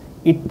surface,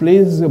 it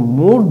plays a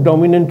more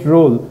dominant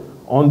role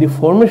on the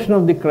formation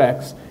of the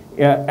cracks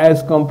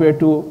as compared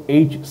to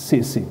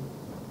HCC.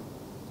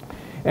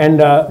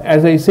 And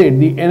as I said,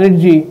 the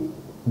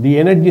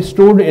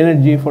stored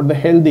energy for the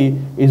healthy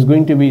is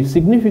going to be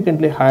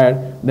significantly higher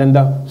than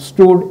the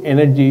stored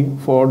energy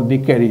for the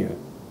carrier.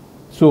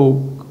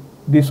 So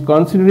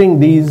considering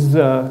these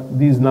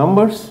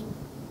numbers,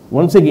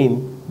 once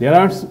again, there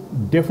are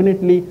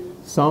definitely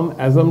some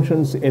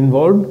assumptions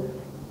involved,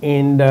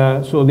 and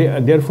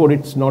therefore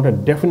it's not a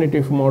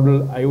definitive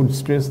model. I would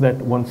stress that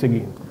once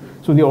again.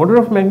 So the order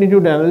of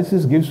magnitude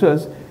analysis gives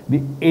us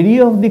the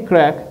area of the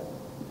crack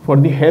for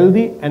the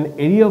healthy and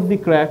area of the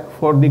crack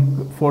for the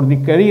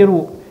carrier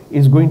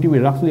is going to be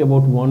roughly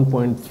about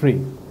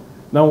 1.3.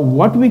 Now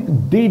what we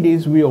did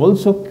is we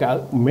also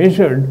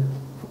measured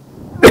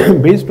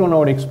based on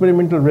our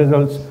experimental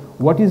results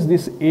what is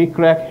this A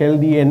crack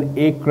healthy and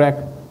A crack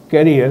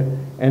carrier,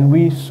 and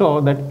we saw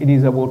that it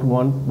is about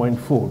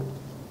 1.4.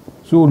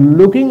 So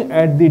looking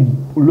at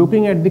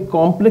the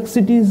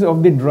complexities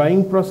of the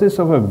drying process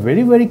of a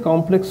very, very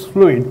complex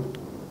fluid,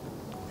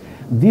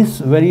 this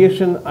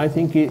variation, I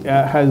think,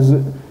 has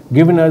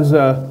given us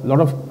a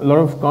lot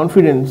of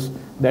confidence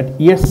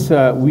that yes,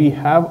 we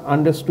have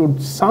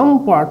understood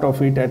some part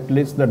of it, at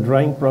least the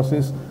drying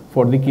process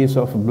for the case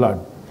of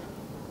blood.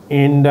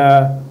 And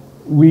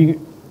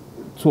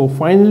so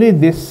finally,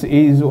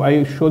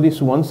 I show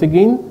this once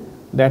again,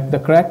 that the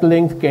crack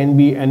length can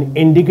be an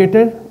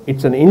indicator.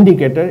 It's an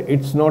indicator.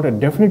 It's not a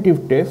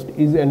definitive test.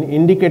 It's an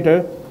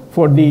indicator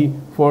for the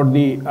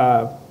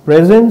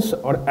presence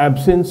or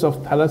absence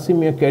of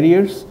thalassemia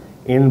carriers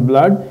in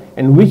blood,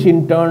 and which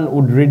in turn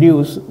would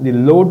reduce the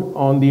load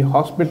on the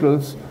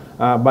hospitals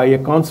by a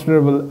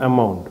considerable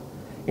amount.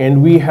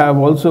 And we have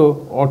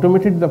also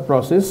automated the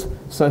process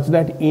such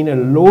that in a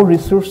low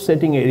resource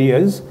setting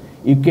areas,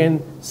 you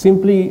can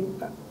simply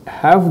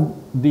have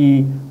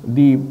the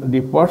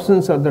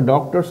persons or the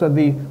doctors or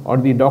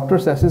the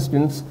doctor's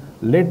assistants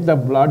let the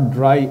blood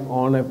dry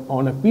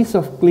on a piece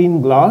of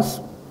clean glass,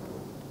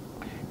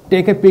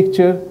 take a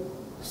picture,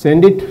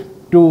 send it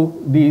to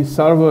the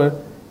server,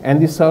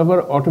 and the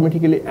server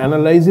automatically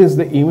analyzes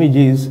the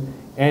images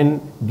and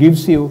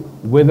gives you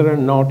whether or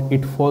not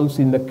it falls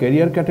in the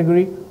carrier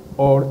category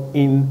or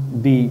in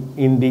the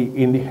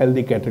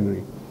healthy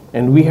category.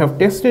 And we have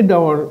tested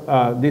our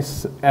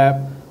this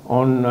app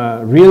on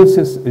real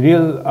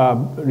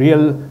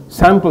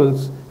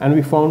samples, and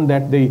we found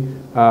that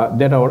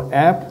that our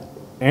app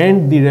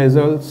and the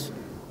results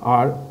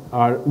are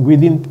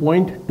within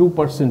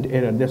 0.2%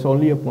 error. There's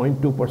only a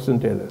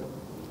 0.2% error.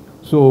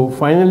 So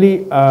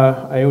finally,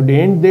 I would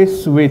end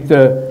this with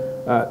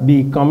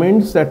the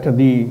comments that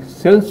the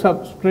cell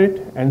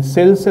substrate and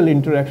cell-cell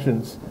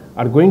interactions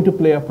are going to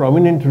play a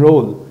prominent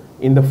role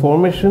in the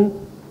formation,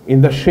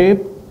 in the shape,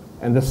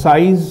 and the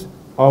size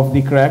of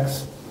the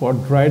cracks for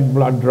dried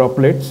blood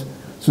droplets.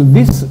 So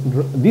these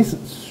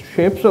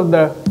shapes of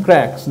the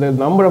cracks, the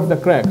number of the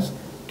cracks,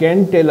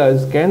 can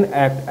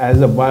act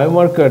as a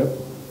biomarker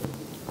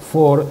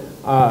for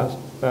a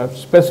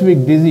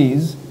specific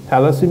disease,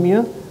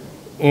 thalassemia,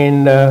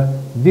 and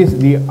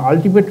the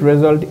ultimate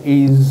result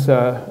is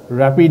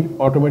rapid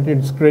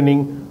automated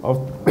screening of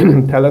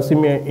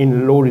thalassemia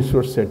in low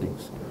resource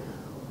settings.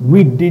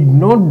 We did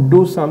not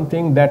do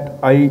something that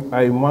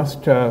I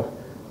must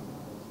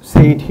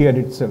say it here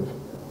itself.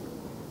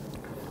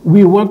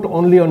 We worked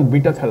only on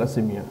beta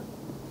thalassemia.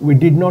 We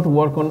did not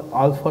work on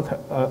alpha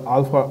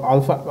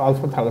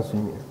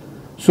thalassemia.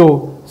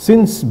 So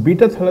since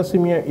beta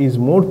thalassemia is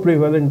more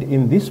prevalent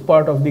in this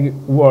part of the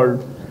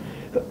world,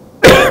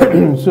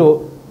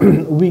 so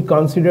we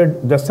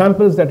considered the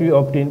samples that we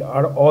obtained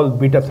are all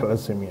beta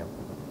thalassemia.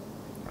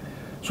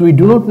 So we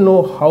do not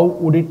know how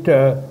would it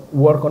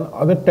work on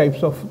other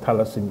types of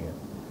thalassemia.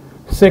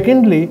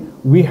 Secondly,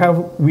 we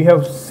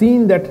have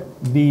seen that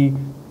the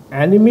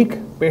anemic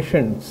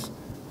patients,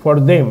 for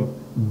them,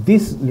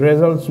 these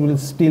results will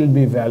still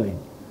be valid.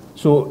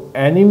 So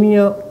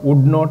anemia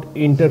would not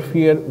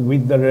interfere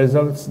with the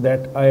results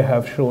that I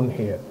have shown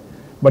here.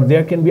 But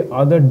there can be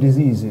other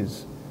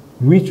diseases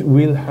which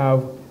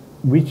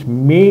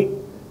may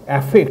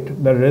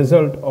affect the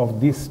result of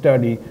this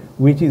study,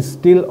 which is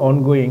still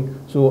ongoing.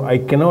 So I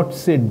cannot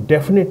say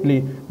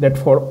definitely that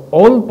for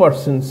all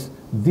persons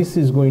this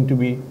is going to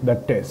be the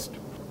test.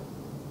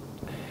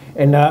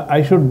 And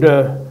I should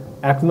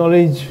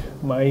acknowledge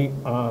my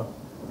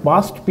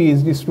past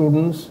PhD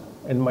students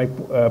and my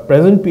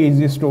present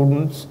PhD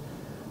students,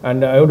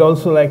 and I would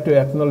also like to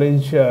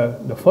acknowledge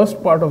the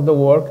first part of the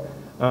work.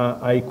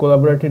 I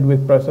collaborated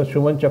with Professor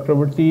Shuman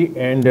Chakraborty,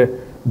 and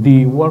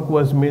the work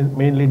was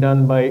mainly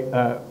done by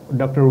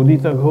Dr.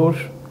 Udita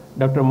Ghosh,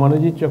 Dr.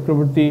 Manojit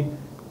Chakraborty,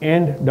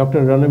 and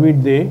Dr.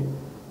 Ranavir De.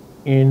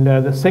 In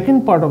the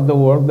second part of the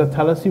work, the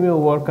thalassemia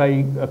work,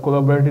 I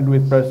collaborated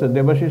with Professor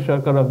Debashish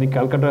Sarkar of the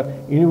Calcutta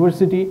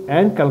University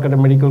and Calcutta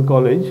Medical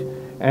College,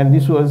 and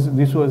this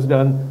was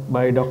done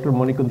by Dr.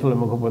 Monikuntala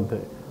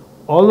Mukhopadhyay.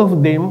 All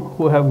of them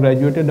who have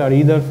graduated are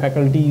either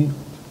faculty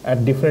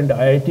at different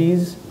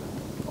IITs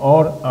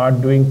or are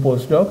doing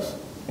postdocs,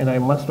 and I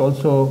must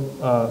also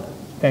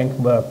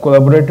thank the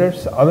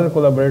collaborators, other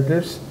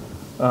collaborators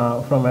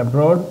from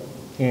abroad,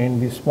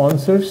 and the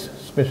sponsors,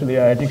 especially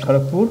IIT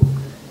Kharagpur.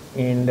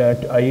 And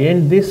I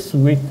end this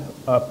with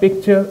a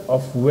picture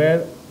of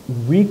where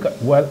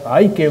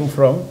I came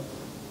from.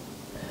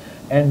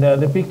 And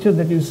the picture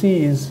that you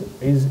see is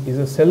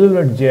a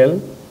cellular gel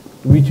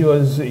which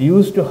was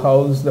used to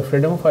house the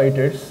freedom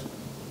fighters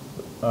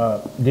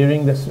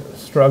during the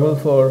struggle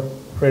for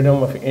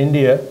freedom of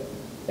India.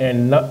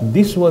 And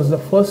this was the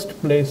first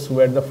place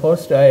where the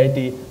first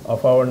IIT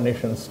of our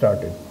nation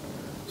started.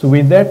 So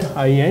with that,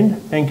 I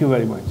end. Thank you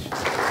very much.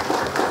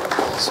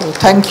 So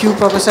thank you,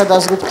 Professor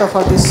Dasgupta,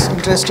 for this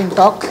interesting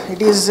talk.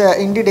 It is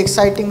indeed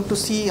exciting to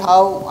see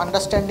how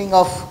understanding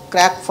of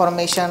crack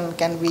formation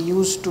can be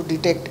used to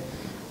detect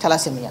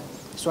thalassemia.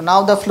 So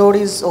now the floor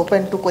is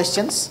open to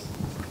questions.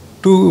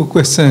 Two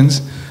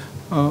questions.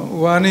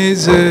 One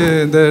is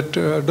that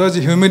does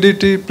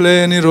humidity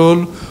play any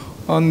role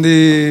on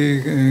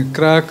the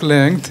crack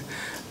length?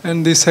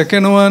 And the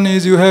second one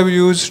is you have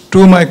used 2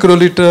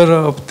 microliter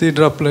of the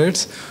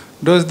droplets.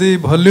 Does the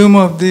volume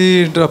of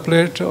the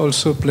droplet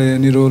also play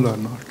any role or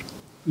not?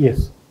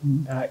 Yes,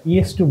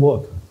 yes to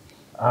both.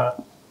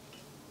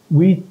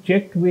 We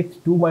checked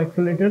with 2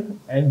 microliter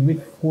and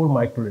with 4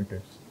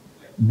 microliters.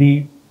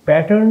 The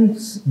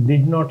patterns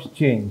did not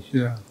change.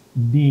 Yeah.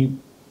 The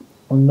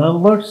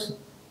numbers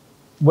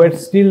were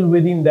still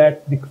within the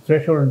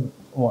threshold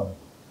one.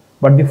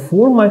 But the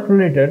 4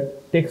 microliter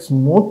takes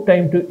more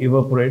time to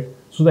evaporate,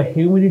 so the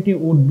humidity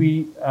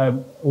may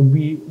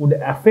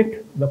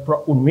affect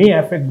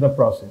the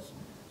process.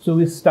 So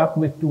we stuck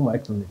with 2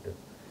 microliter.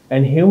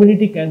 And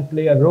humidity can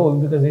play a role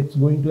because it's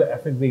going to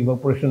affect the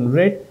evaporation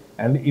rate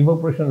and the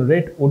evaporation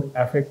rate would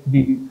affect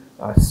the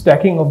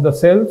stacking of the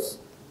cells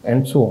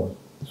and so on.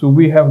 So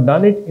we have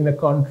done it in a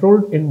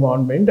controlled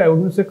environment. I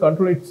wouldn't say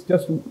controlled, it's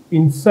just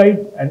inside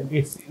an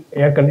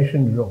air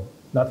conditioned room,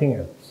 nothing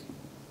else.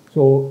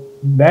 So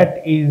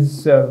that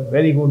is a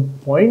very good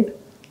point,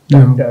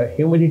 that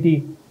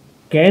humidity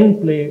can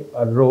play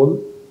a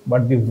role,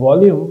 but the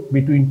volume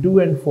between 2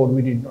 and 4,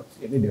 we did not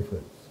see any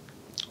difference.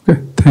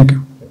 Okay, thank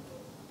you.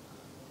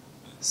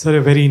 Sir,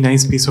 a very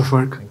nice piece of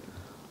work.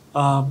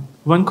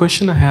 One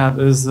question I have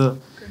is,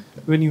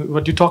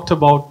 what you talked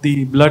about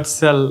the blood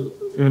cell,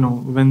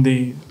 when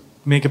they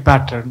make a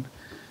pattern,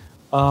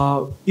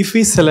 if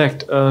we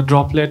select a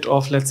droplet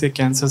of, let's say,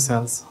 cancer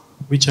cells,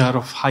 which are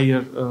of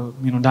higher,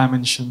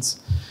 dimensions,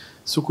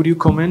 so could you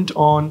comment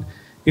on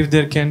if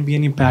there can be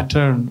any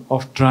pattern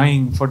of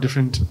drying for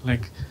different,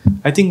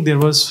 I think there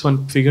was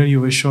one figure you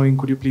were showing.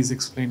 Could you please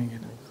explain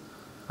again?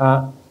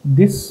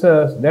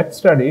 That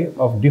study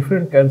of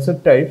different cancer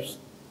types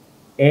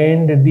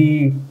and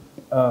the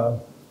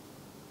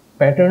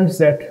patterns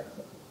that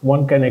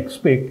one can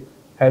expect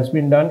has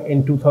been done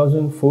in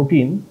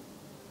 2014,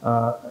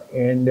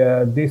 and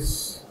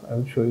this, I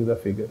will show you the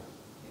figure.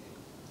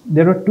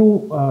 There are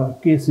two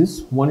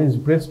cases. One is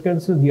breast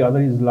cancer, the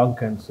other is lung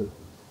cancer,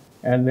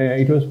 and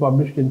it was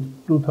published in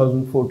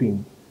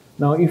 2014.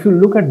 Now, if you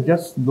look at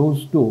just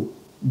those two,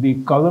 the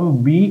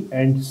column B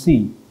and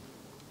C,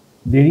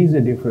 there is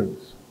a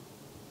difference.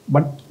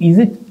 But is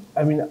it,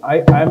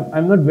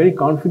 I'm not very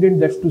confident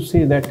that to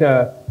say that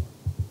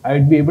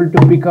I'd be able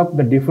to pick up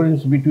the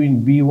difference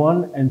between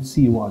B1 and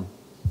C1.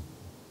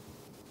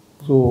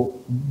 So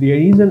there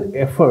is an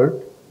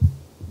effort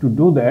to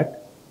do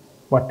that,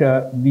 but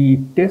the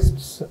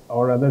tests,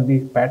 or rather the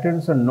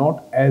patterns, are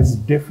not as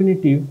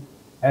definitive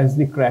as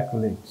the crack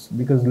lengths,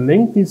 because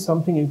length is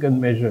something you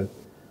can measure,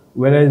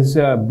 whereas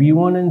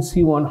B1 and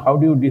C1, how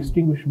do you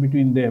distinguish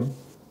between them?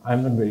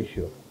 I'm not very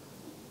sure.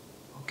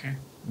 Okay.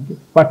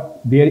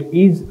 But there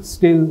is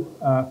still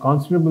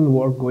considerable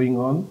work going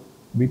on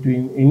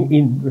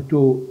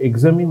to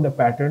examine the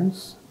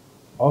patterns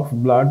of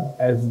blood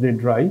as they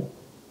dry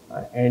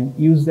and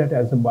use that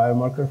as a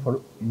biomarker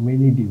for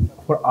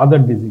other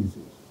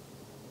diseases.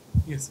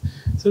 Yes.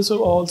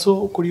 So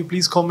also, could you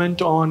please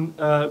comment on,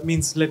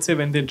 let's say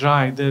when they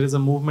dry, there is a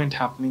movement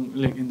happening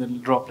in the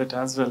droplet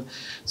as well.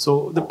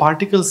 So the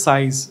particle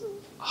size,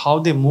 how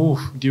they move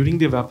during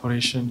the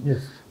evaporation,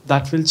 yes,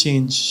 that will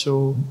change.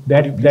 So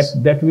that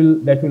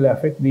will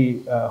affect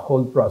the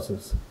whole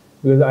process.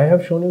 Because I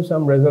have shown you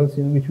some results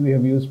in which we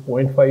have used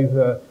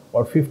 0.5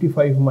 or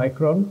 55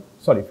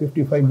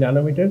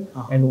 nanometer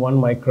and 1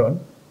 micron.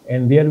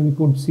 And there we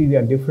could see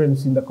the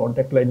difference in the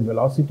contact line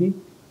velocity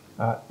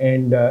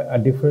and a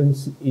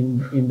difference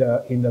in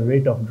the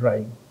rate of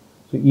drying.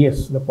 So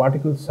yes, the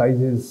particle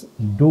sizes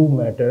do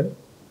matter.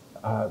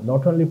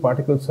 Not only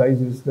particle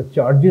sizes, the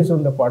charges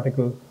on the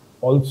particle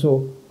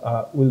also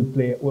will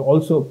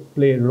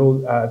play a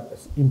role,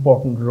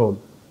 important role.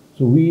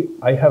 So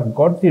I have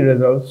got the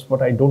results,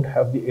 but I don't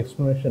have the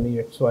explanation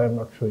yet, so I am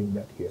not showing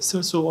that here.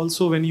 So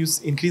also when you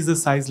increase the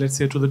size, let's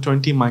say to the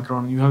 20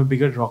 micron, you have a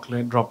bigger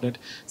droplet.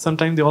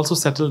 Sometimes they also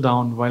settle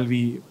down while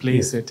we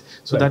place it.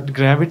 So right, that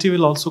gravity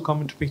will also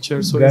come into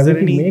picture. So gravity is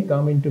there any may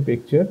come into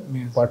picture,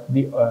 yes, but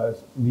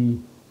the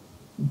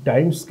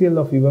time scale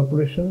of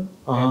evaporation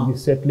and the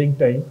settling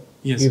time,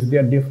 yes, if they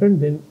are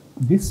different, then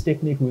this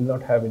technique will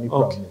not have any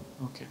problem.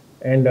 Okay.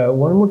 And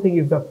one more thing,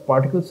 if the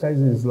particle size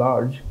is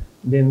large,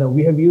 then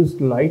we have used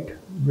light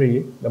ray,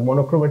 the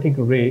monochromatic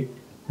ray,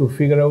 to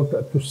figure out,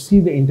 to see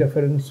the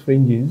interference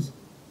fringes.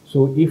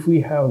 So if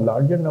we have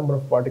larger number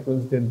of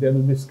particles, then there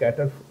will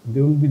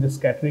be the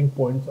scattering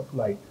points of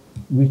light,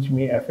 which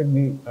may affect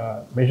the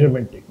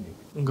measurement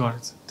technique. Got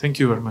it. Thank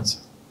you very much.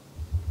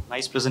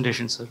 Nice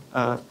presentation, sir.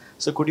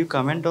 So could you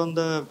comment on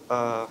the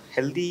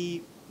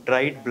healthy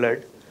dried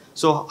blood?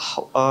 So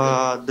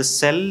the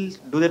cell,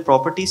 do their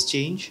properties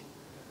change?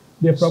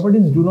 Their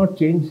properties do not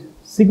change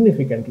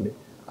significantly.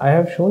 I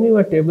have shown you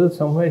a table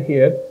somewhere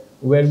here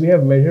where we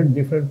have measured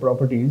different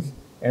properties,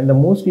 and the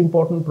most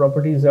important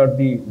properties are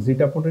the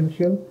zeta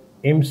potential,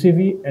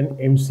 MCV and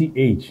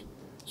MCH.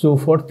 So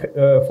for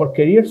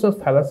carriers of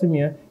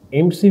thalassemia,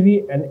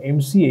 MCV and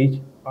MCH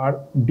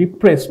are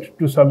depressed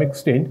to some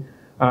extent.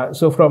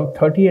 So from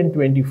 30 and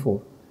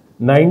 24,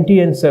 90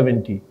 and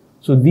 70.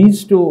 So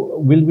these two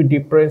will be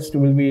depressed,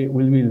 will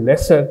be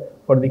lesser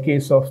for the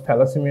case of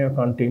thalassemia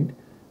content,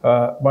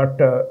 but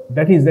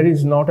that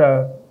is not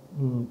a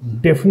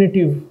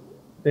definitive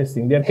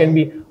testing. There can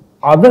be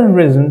other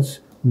reasons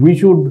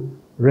which would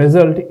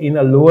result in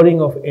a lowering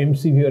of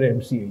MCV or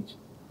MCH.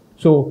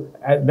 So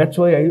that's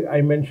why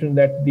I mentioned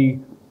that the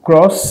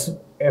cross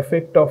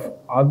effect of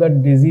other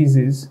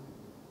diseases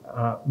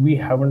we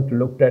haven't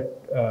looked at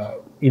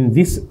in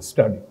this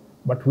study,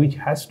 but which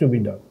has to be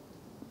done.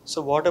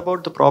 So what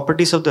about the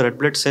properties of the red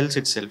blood cells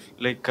itself?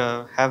 Like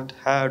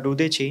do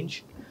they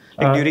change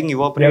during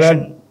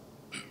evaporation?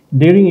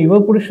 During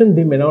evaporation,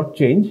 they may not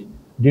change.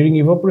 During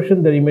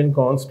evaporation, they remain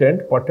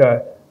constant, but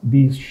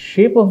the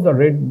shape of the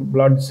red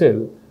blood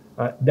cell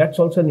that's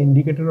also an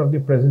indicator of the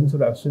presence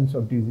or absence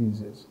of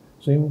diseases.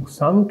 So in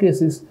some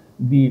cases,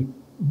 the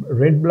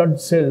red blood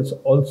cells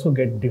also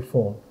get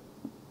deformed.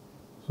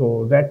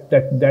 So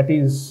that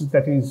is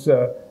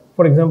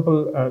for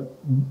example,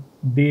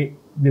 they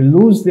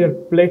lose their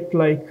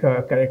plate-like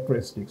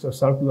characteristics or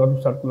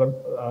circular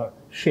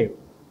shape.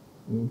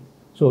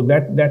 So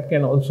that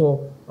can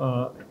also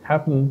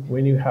happen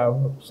when you have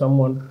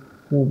someone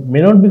who may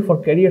not be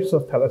for carriers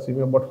of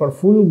thalassemia, but for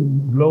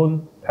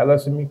full-blown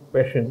thalassemic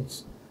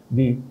patients,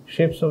 the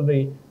shapes of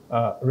the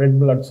red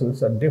blood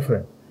cells are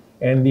different,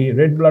 and the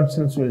red blood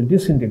cells will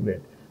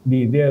disintegrate.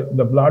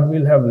 The blood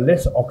will have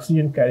less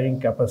oxygen carrying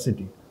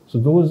capacity. So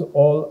those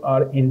all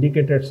are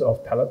indicators of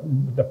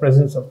the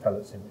presence of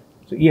thalassemia.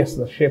 So yes,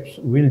 the shapes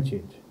will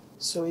change.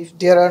 So if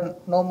there are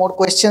no more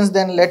questions,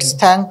 then let's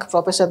thank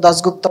Professor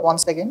Dasgupta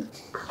once again.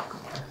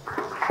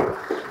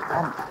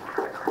 And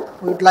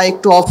we would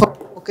like to offer a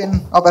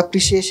token of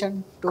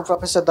appreciation to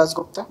Professor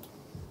Dasgupta.